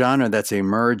it's a genre that's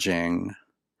emerging,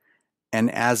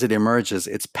 and as it emerges,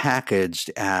 it's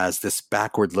packaged as this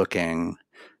backward-looking,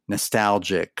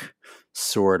 nostalgic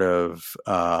sort of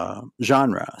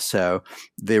genre. So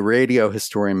the radio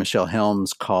historian Michelle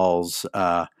Helms calls,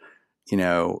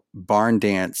 barn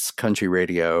dance country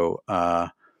radio,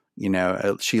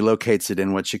 she locates it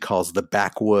in what she calls the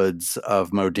backwoods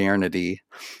of modernity,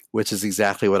 which is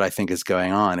exactly what I think is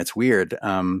going on. It's weird.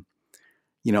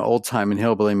 Old time and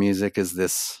hillbilly music is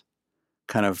this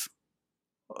kind of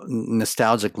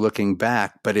nostalgic looking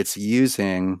back, but it's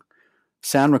using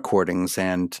sound recordings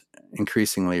and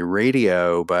increasingly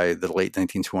radio by the late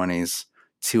 1920s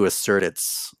to assert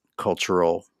its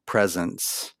cultural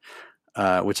presence,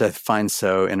 which I find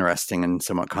so interesting and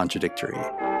somewhat contradictory.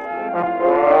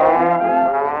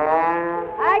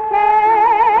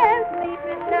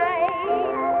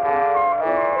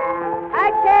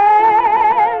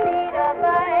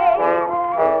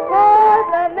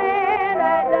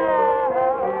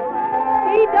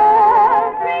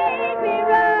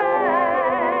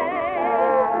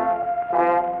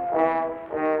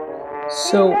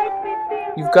 So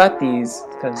you've got these,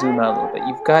 kind of zoom out a little bit,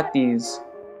 you've got these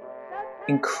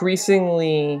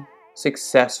increasingly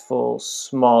successful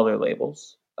smaller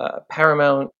labels,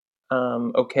 Paramount,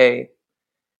 OK,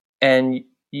 and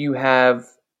you have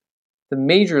the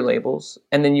major labels,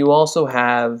 and then you also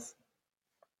have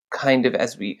kind of,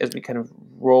 as we kind of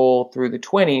roll through the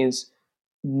 20s,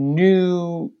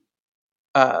 new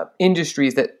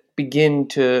industries that begin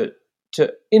to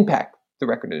impact the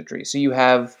record industry. So you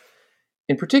have,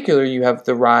 in particular, you have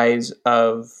the rise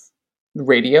of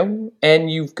radio,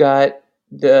 and you've got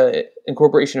the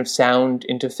incorporation of sound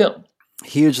into film.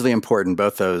 Hugely important.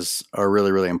 Both those are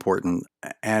really, really important.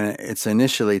 And it's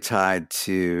initially tied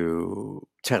to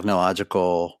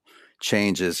technological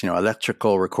changes,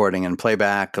 electrical recording and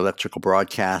playback, electrical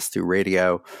broadcast through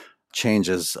radio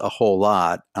changes a whole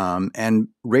lot. And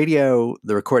radio,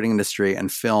 the recording industry,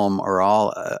 and film are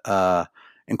all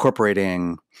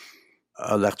incorporating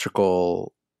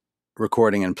electrical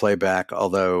recording and playback,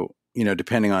 although,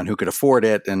 depending on who could afford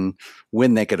it and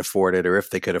when they could afford it or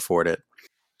if they could afford it.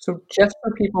 So just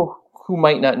for people who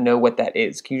might not know what that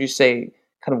is, can you just say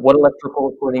kind of what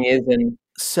electrical recording is and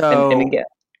again?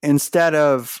 Instead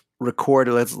of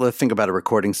let's think about a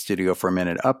recording studio for a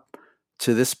minute. Up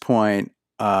to this point,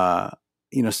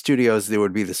 studios, there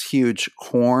would be this huge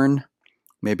horn,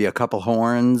 maybe a couple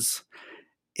horns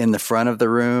in the front of the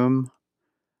room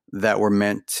that were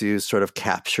meant to sort of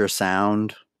capture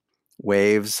sound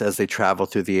waves as they travel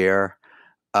through the air.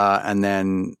 And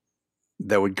then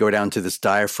that would go down to this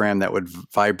diaphragm that would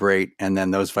vibrate, and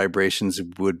then those vibrations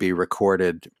would be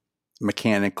recorded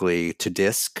mechanically to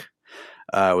disc.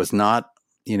 It was not,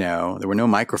 there were no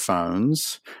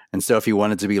microphones. And so if you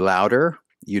wanted to be louder,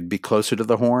 you'd be closer to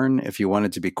the horn. If you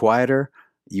wanted to be quieter,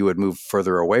 you would move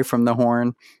further away from the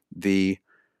horn.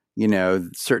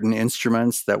 Certain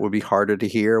instruments that would be harder to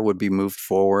hear would be moved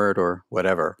forward or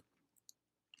whatever.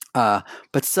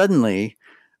 But suddenly,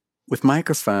 with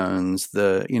microphones,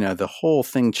 the whole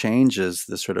thing changes,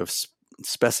 the sort of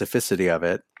specificity of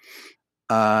it.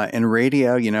 In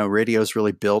radio, radio is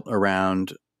really built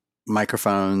around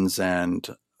microphones and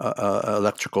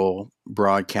electrical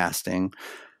broadcasting.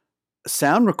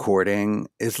 Sound recording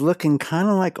is looking kind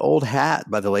of like old hat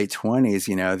by the late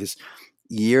 20s. These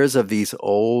years of these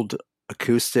old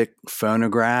acoustic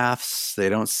phonographs, they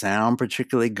don't sound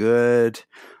particularly good.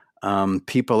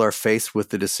 People are faced with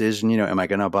the decision, am I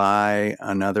going to buy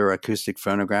another acoustic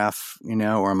phonograph,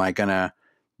 or am I going to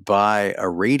buy a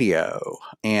radio.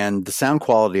 And the sound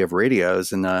quality of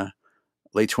radios in the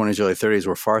late 20s, early 30s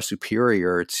were far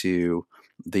superior to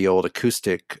the old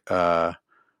acoustic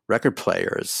record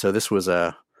players. So this was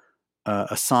a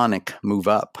sonic move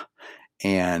up.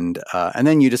 And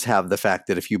then you just have the fact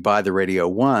that if you buy the radio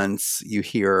once, you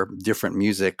hear different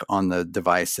music on the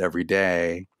device every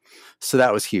day. So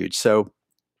that was huge. So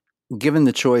given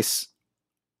the choice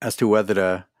as to whether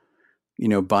to,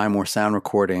 buy more sound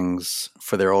recordings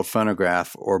for their old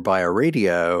phonograph or buy a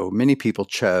radio, many people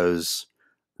chose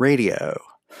radio.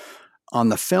 On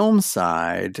the film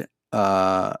side,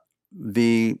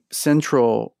 the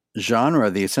central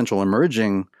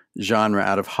emerging genre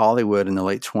out of Hollywood in the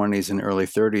late 20s and early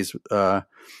 30s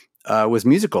was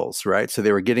musicals, right? So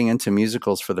they were getting into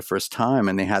musicals for the first time,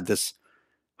 and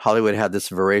Hollywood had this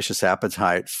voracious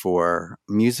appetite for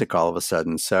music all of a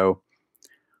sudden. So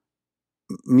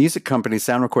music companies,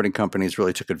 sound recording companies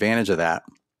really took advantage of that.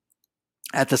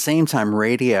 At the same time,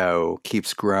 radio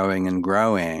keeps growing and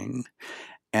growing,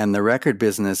 and the record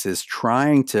business is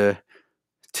trying to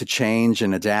change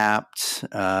and adapt.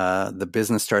 The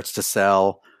business starts to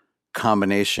sell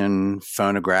combination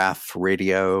phonograph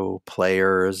radio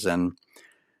players, and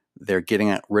they're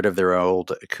getting rid of their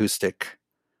old acoustic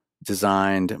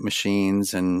designed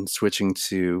machines and switching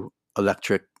to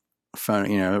electric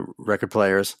record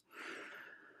players.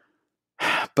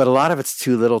 But a lot of it's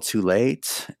too little too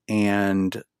late,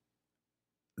 and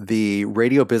the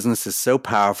radio business is so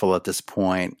powerful at this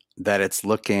point that it's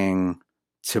looking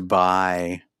to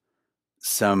buy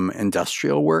some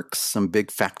industrial works, some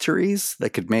big factories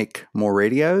that could make more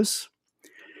radios.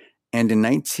 And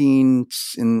around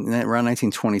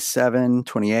 1927,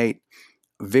 28,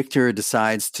 Victor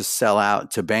decides to sell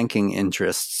out to banking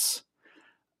interests,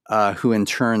 who in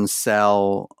turn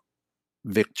sell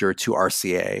Victor to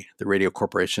RCA, the Radio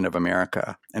Corporation of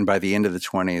America. And by the end of the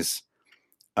 20s,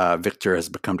 Victor has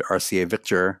become to RCA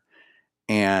Victor,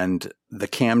 and the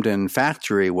Camden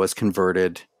factory was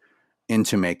converted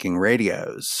into making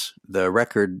radios. The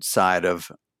record side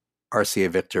of RCA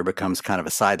Victor becomes kind of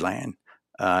a sideline,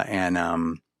 and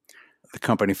the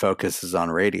company focuses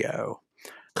on radio.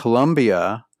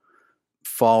 Columbia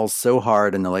falls so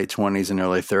hard in the late 20s and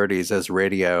early 30s as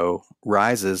radio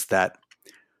rises that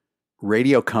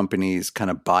radio companies kind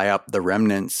of buy up the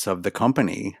remnants of the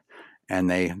company, and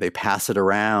they pass it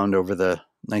around over the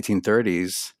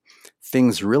 1930s.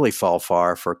 Things really fall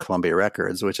far for Columbia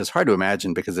Records, which is hard to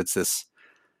imagine because it's this,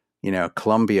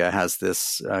 Columbia has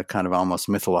this kind of almost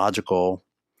mythological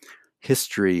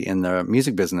history in the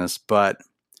music business. But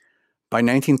by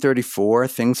 1934,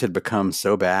 things had become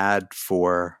so bad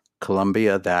for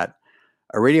Columbia that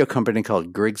a radio company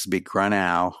called Grigsby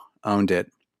Grunow owned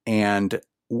it. And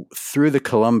through the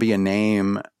Columbia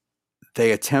name,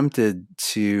 they attempted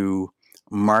to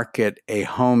market a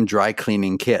home dry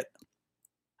cleaning kit.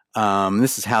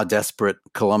 This is how desperate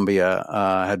Columbia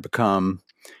had become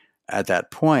at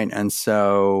that point. And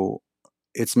so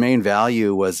its main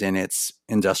value was in its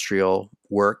industrial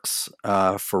works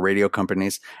for radio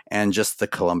companies and just the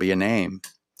Columbia name.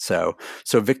 So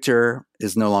Victor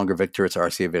is no longer Victor, it's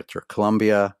RCA Victor.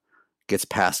 Columbia gets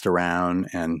passed around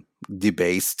and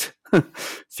debased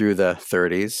through the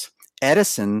 30s.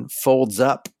 Edison folds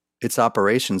up its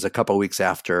operations a couple weeks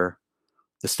after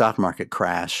the stock market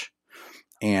crash.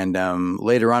 And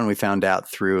later on, we found out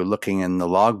through looking in the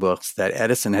logbooks that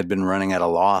Edison had been running at a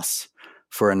loss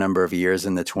for a number of years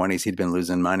in the 20s. He'd been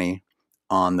losing money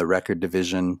on the record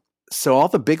division. So all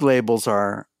the big labels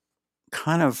are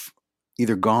kind of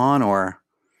either gone or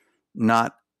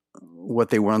not what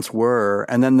they once were.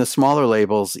 And then the smaller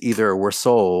labels either were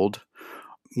sold,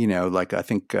 like I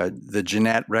think the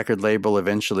Jeanette record label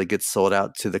eventually gets sold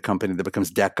out to the company that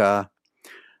becomes Decca.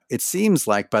 It seems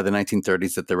like by the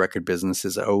 1930s that the record business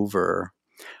is over.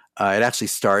 It actually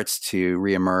starts to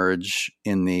reemerge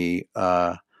in the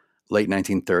late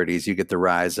 1930s. You get the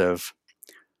rise of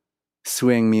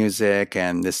swing music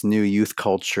and this new youth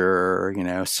culture.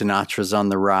 Sinatra's on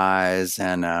the rise,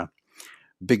 and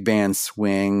big band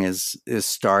swing is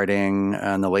starting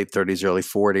in the late 30s, early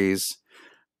 40s.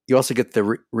 You also get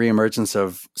the reemergence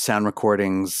of sound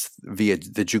recordings via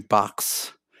the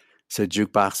jukebox. So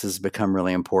jukeboxes become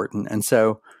really important. And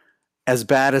so as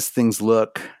bad as things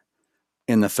look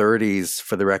in the 30s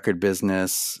for the record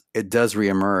business, it does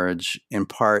reemerge in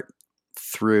part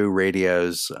through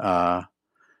radio's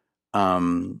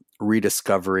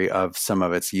rediscovery of some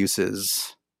of its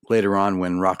uses. Later on,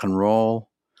 when rock and roll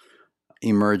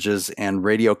emerges and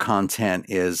radio content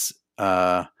is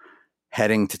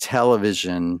heading to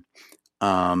television,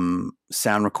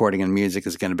 sound recording and music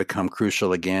is going to become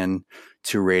crucial again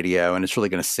to radio, and it's really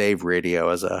going to save radio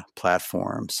as a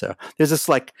platform. So there's this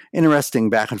like interesting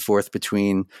back and forth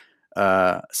between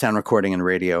sound recording and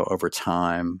radio over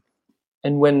time.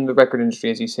 And when the record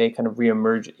industry, as you say, kind of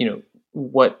reemerge,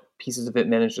 what pieces of it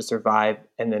manage to survive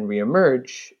and then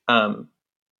reemerge, and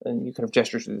you kind of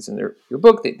gesture to this in your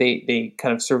book, they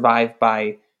kind of survive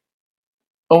by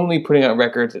only putting out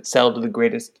records that sell to the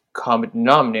greatest common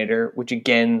denominator, which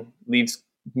again leaves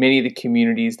many of the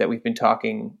communities that we've been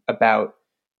talking about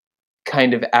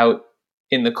kind of out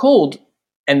in the cold,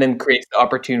 and then creates the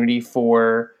opportunity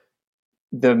for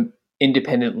the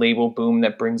independent label boom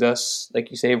that brings us,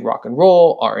 like you say, rock and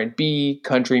roll, R&B,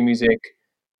 country music,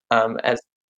 as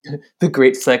the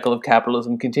great cycle of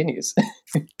capitalism continues.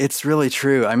 It's really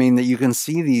true. I mean, that you can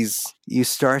see you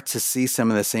start to see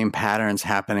some of the same patterns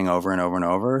happening over and over and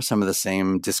over, some of the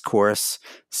same discourse,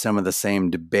 some of the same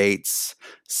debates,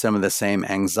 some of the same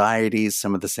anxieties,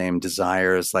 some of the same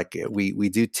desires. Like we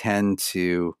do tend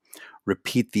to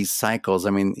repeat these cycles. I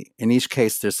mean, in each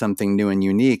case, there's something new and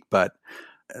unique, but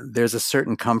there's a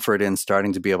certain comfort in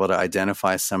starting to be able to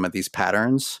identify some of these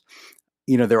patterns.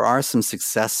 There are some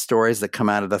success stories that come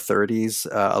out of the 30s.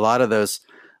 A lot of those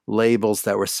labels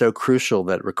that were so crucial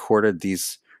that recorded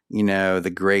these,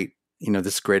 the great,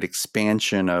 this great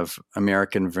expansion of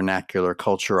American vernacular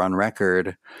culture on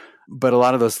record. But a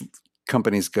lot of those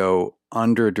companies go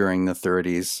under during the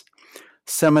 30s.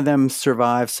 Some of them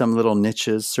survive, some little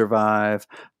niches survive.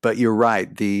 But you're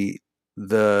right, the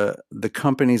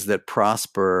companies that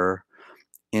prosper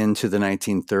into the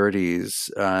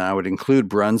 1930s, I would include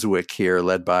Brunswick here,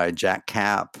 led by Jack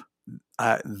Kapp.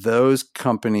 Those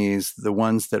companies, the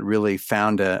ones that really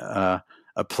found a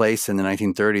place in the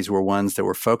 1930s, were ones that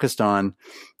were focused on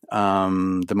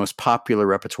the most popular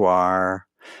repertoire,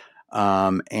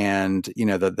 and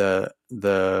the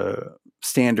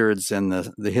standards and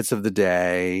the hits of the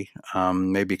day,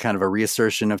 maybe kind of a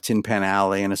reassertion of Tin Pan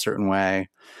Alley in a certain way.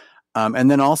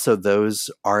 And then also those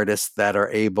artists that are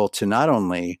able to not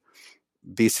only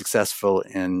be successful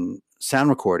in sound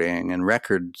recording and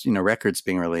records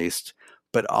being released,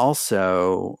 but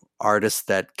also artists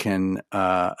that can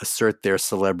assert their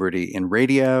celebrity in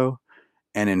radio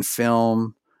and in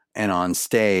film and on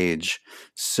stage.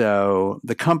 So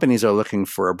the companies are looking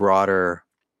for a broader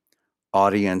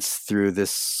audience through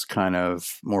this kind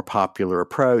of more popular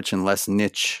approach and less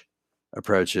niche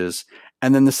approaches.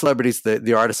 And then the celebrities,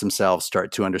 the artists themselves,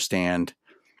 start to understand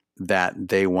that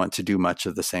they want to do much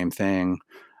of the same thing,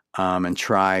 and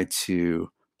try to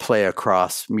play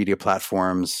across media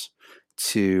platforms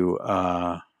to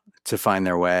find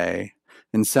their way.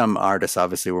 And some artists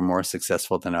obviously were more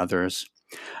successful than others.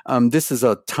 This is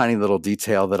a tiny little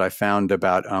detail that I found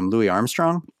about Louis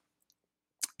Armstrong.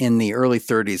 In the early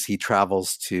 30s, he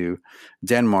travels to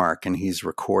Denmark, and he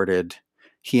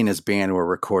and his band were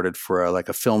recorded for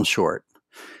a film short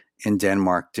in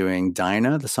Denmark doing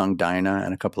Dinah, the song Dinah,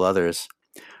 and a couple others.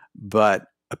 But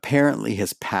apparently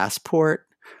his passport,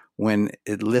 when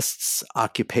it lists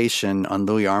occupation on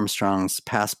Louis Armstrong's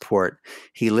passport,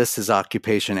 he lists his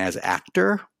occupation as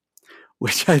actor,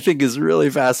 which I think is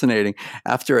really fascinating.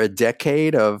 After a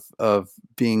decade of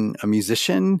being a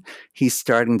musician, he's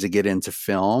starting to get into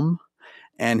film,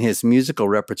 and his musical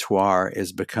repertoire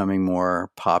is becoming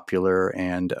more popular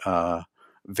and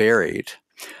varied.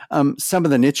 Some of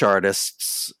the niche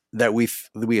artists that we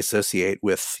associate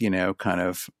with, kind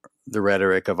of the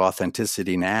rhetoric of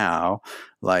authenticity now,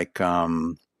 like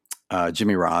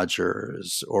Jimmy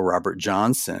Rogers or Robert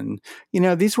Johnson,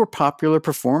 these were popular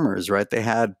performers, right? They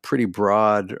had pretty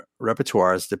broad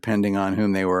repertoires depending on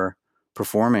whom they were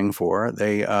performing for.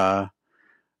 I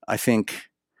think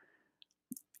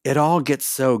it all gets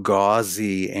so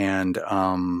gauzy and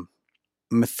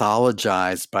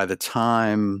mythologized by the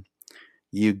time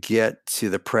you get to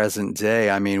the present day.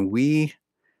 I mean,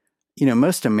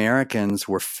 most Americans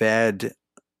were fed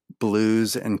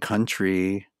blues and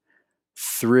country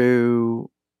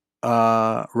through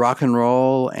rock and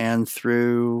roll and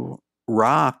through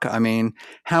rock. I mean,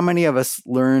 how many of us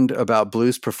learned about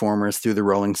blues performers through the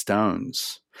Rolling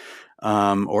Stones,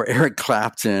 or Eric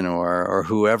Clapton, or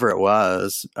whoever it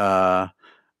was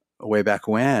way back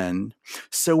when?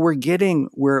 So we're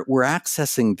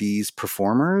accessing these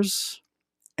performers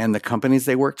and the companies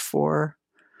they worked for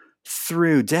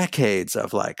through decades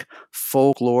of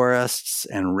folklorists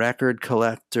and record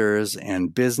collectors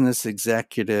and business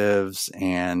executives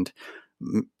and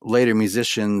later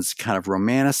musicians kind of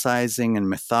romanticizing and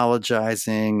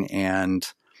mythologizing and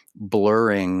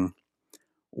blurring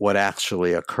what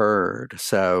actually occurred.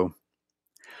 So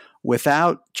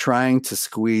without trying to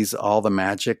squeeze all the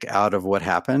magic out of what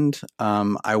happened,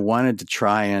 I wanted to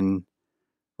try and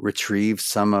retrieve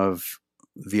some of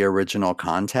the original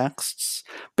contexts,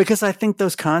 because I think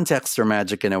those contexts are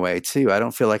magic in a way too. I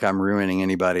don't feel like I'm ruining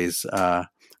anybody's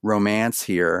romance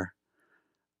here.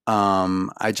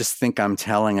 I just think I'm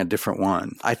telling a different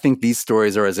one. I think these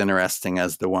stories are as interesting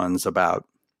as the ones about,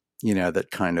 that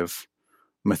kind of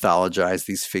mythologize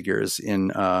these figures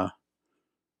in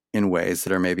ways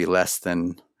that are maybe less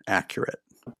than accurate.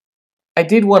 I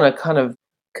did want to kind of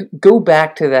go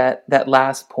back to that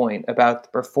last point about the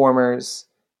performers,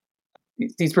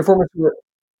 these performers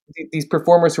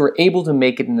who were able to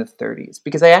make it in the 30s,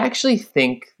 because I actually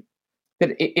think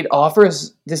that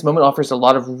this moment offers a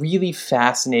lot of really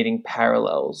fascinating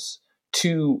parallels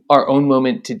to our own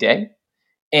moment today,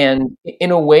 and in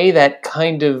a way that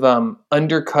kind of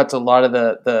undercuts a lot of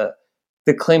the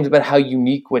claims about how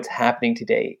unique what's happening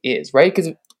today is, right?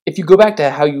 Because if you go back to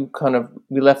how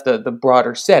we left the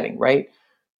broader setting, right?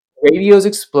 Radio's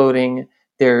exploding.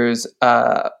 There's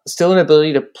still an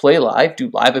ability to play live, do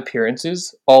live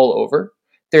appearances all over.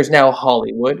 There's now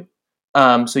Hollywood,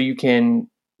 so you can,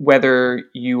 whether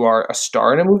you are a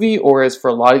star in a movie or, as for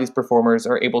a lot of these performers,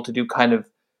 are able to do kind of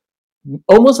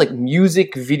almost like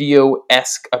music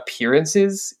video-esque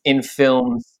appearances in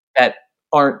films that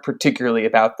aren't particularly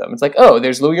about them. It's like, oh,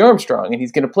 there's Louis Armstrong and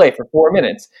he's going to play for 4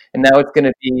 minutes, and now it's going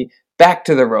to be back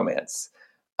to the romance.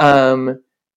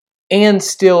 And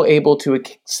still able to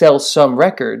sell some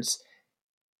records.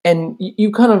 And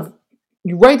you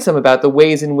write some about the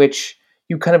ways in which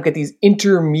you kind of get these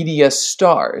intermedia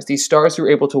stars, these stars who are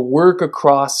able to work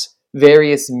across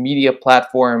various media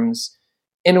platforms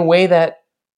in a way that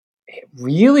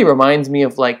really reminds me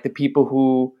of like the people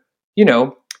who,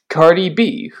 Cardi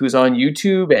B, who's on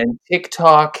YouTube and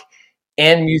TikTok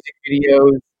and music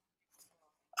videos.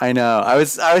 I know. I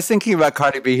was thinking about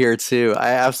Cardi B here too.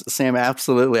 Sam,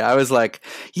 absolutely. I was like,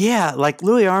 yeah, like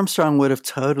Louis Armstrong would have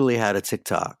totally had a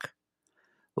TikTok.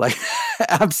 Like,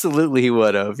 absolutely, he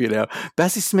would have.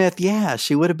 Bessie Smith, yeah,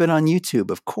 she would have been on YouTube,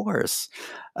 of course.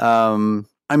 I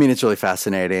mean, it's really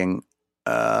fascinating.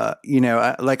 I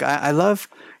love,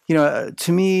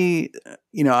 to me,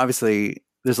 obviously,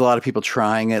 there's a lot of people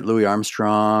trying it. Louis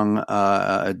Armstrong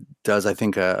does, I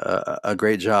think, a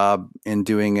great job in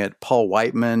doing it. Paul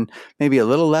Whiteman, maybe a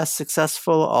little less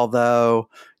successful, although,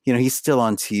 he's still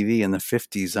on TV in the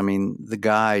 50s. I mean, the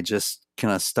guy just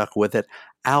kind of stuck with it.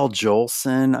 Al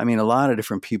Jolson, I mean, a lot of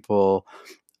different people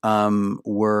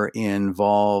were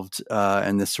involved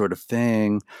in this sort of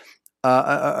thing.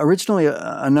 Originally,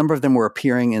 a number of them were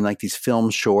appearing in like these film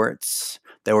shorts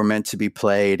that were meant to be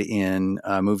played in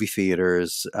movie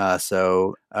theaters.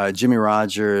 So Jimmie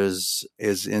Rodgers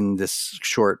is in this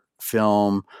short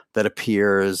film that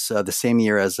appears the same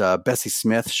year as Bessie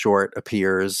Smith short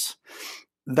appears.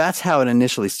 That's how it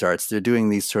initially starts. They're doing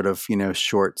these sort of,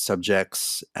 short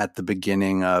subjects at the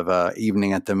beginning of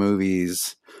Evening at the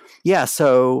Movies. Yeah,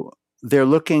 so they're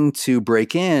looking to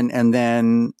break in, and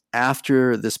then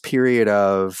after this period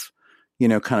of,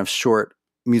 kind of short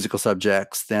musical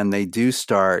subjects, then they do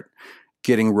start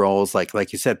getting roles like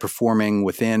you said, performing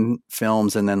within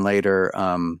films, and then later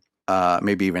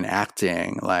maybe even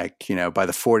acting. Like, by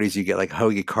the 40s, you get like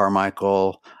Hoagy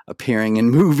Carmichael appearing in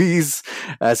movies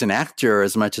as an actor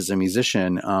as much as a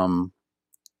musician.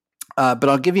 But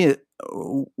I'll give you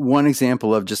one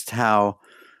example of just how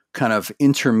kind of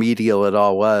intermedial it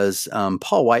all was.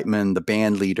 Paul Whiteman, the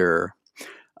band leader,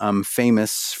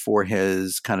 famous for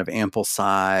his kind of ample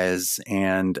size,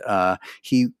 and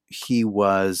he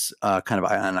was kind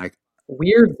of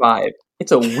weird vibe.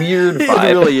 It's a weird vibe.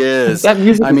 It really is. That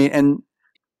music. I mean, and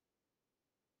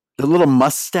the little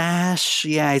mustache.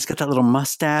 Yeah, he's got that little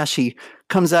mustache. He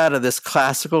comes out of this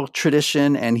classical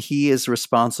tradition, and he is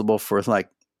responsible for like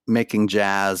making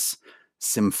jazz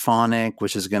symphonic,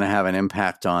 which is going to have an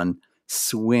impact on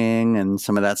swing and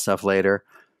some of that stuff later.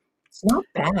 It's not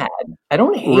bad. I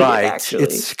don't hate it, actually.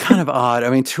 It's kind of odd. I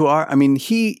mean,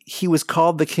 he was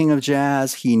called the king of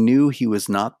jazz. He knew he was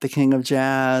not the king of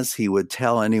jazz. He would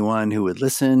tell anyone who would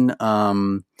listen.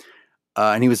 And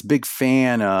he was a big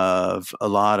fan of a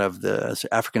lot of the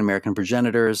African American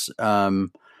progenitors.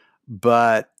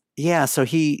 But yeah, so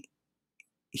he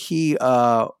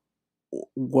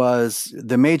was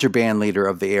the major band leader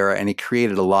of the era, and he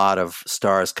created a lot of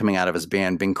stars coming out of his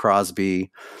band. Bing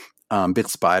Crosby,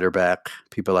 Bix Beiderbecke,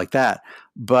 people like that.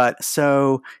 But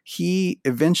so he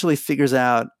eventually figures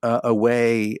out a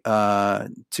way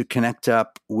to connect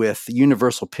up with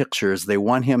Universal Pictures. They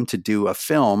want him to do a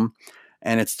film,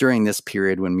 and it's during this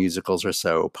period when musicals are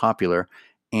so popular.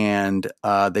 And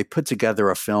they put together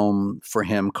a film for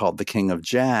him called The King of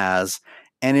Jazz,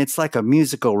 and it's like a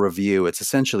musical review. It's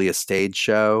essentially a stage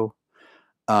show,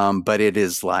 but it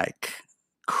is like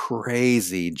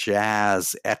crazy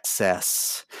jazz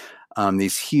excess,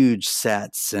 these huge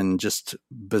sets and just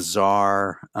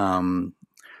bizarre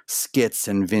skits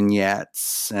and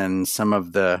vignettes, and certainly some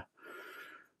of the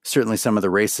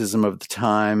racism of the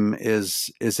time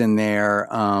is in there.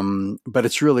 But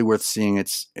it's really worth seeing.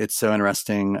 It's so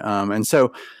interesting. And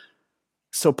so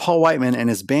Paul Whiteman and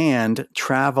his band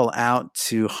travel out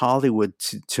to Hollywood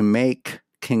to make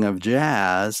King of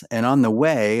Jazz, and on the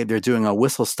way they're doing a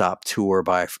whistle stop tour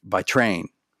by train.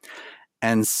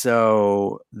 And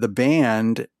so the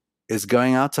band is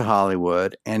going out to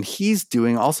Hollywood, and he's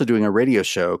also doing a radio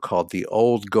show called the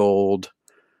Old Gold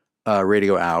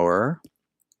Radio Hour.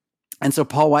 And so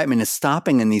Paul Whiteman is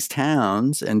stopping in these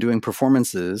towns and doing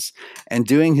performances and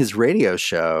doing his radio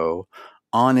show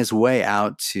on his way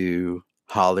out to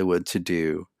Hollywood to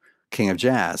do King of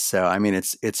Jazz. So I mean,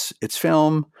 it's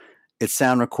film, it's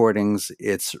sound recordings,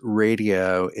 it's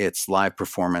radio, it's live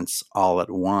performance all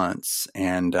at once,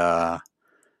 and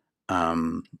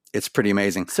it's pretty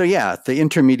amazing. So yeah, the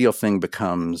intermedial thing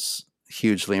becomes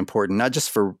hugely important, not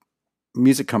just for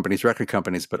music companies, record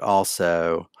companies, but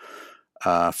also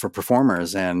for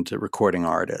performers and recording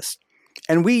artists.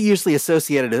 And we usually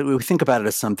associate it, we think about it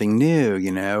as something new,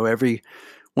 every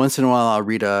once in a while I'll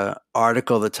read an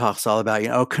article that talks all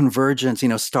about, convergence,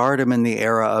 stardom in the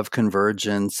era of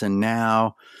convergence. And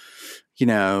now,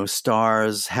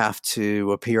 stars have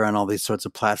to appear on all these sorts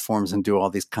of platforms and do all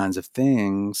these kinds of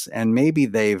things. And maybe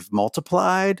they've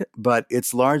multiplied, but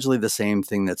it's largely the same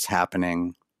thing that's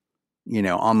happening,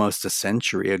 almost a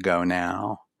century ago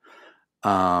now.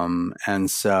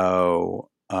 And so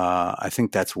I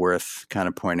think that's worth kind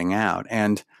of pointing out.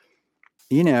 And,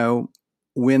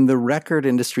 when the record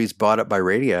industry is bought up by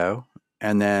radio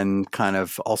and then kind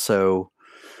of also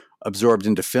absorbed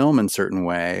into film in certain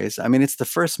ways, I mean, it's the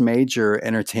first major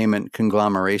entertainment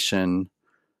conglomeration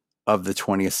of the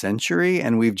 20th century.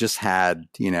 And we've just had,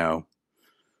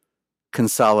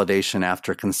 consolidation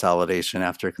after consolidation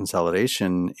after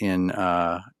consolidation in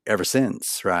ever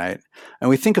since, right? And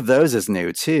we think of those as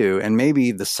new too, and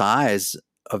maybe the size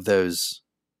of those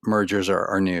mergers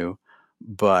are new,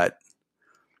 but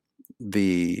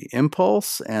the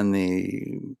impulse and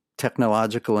the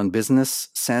technological and business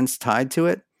sense tied to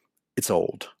it, it's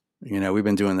old. We've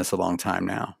been doing this a long time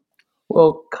now.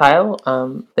 Well, Kyle,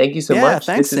 thank you so much. Yeah,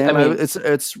 thanks, Sam.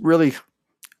 It's really,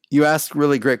 you asked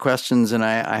really great questions, and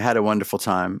I had a wonderful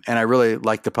time. And I really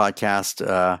like the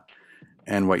podcast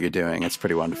and what you're doing. It's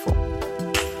pretty wonderful.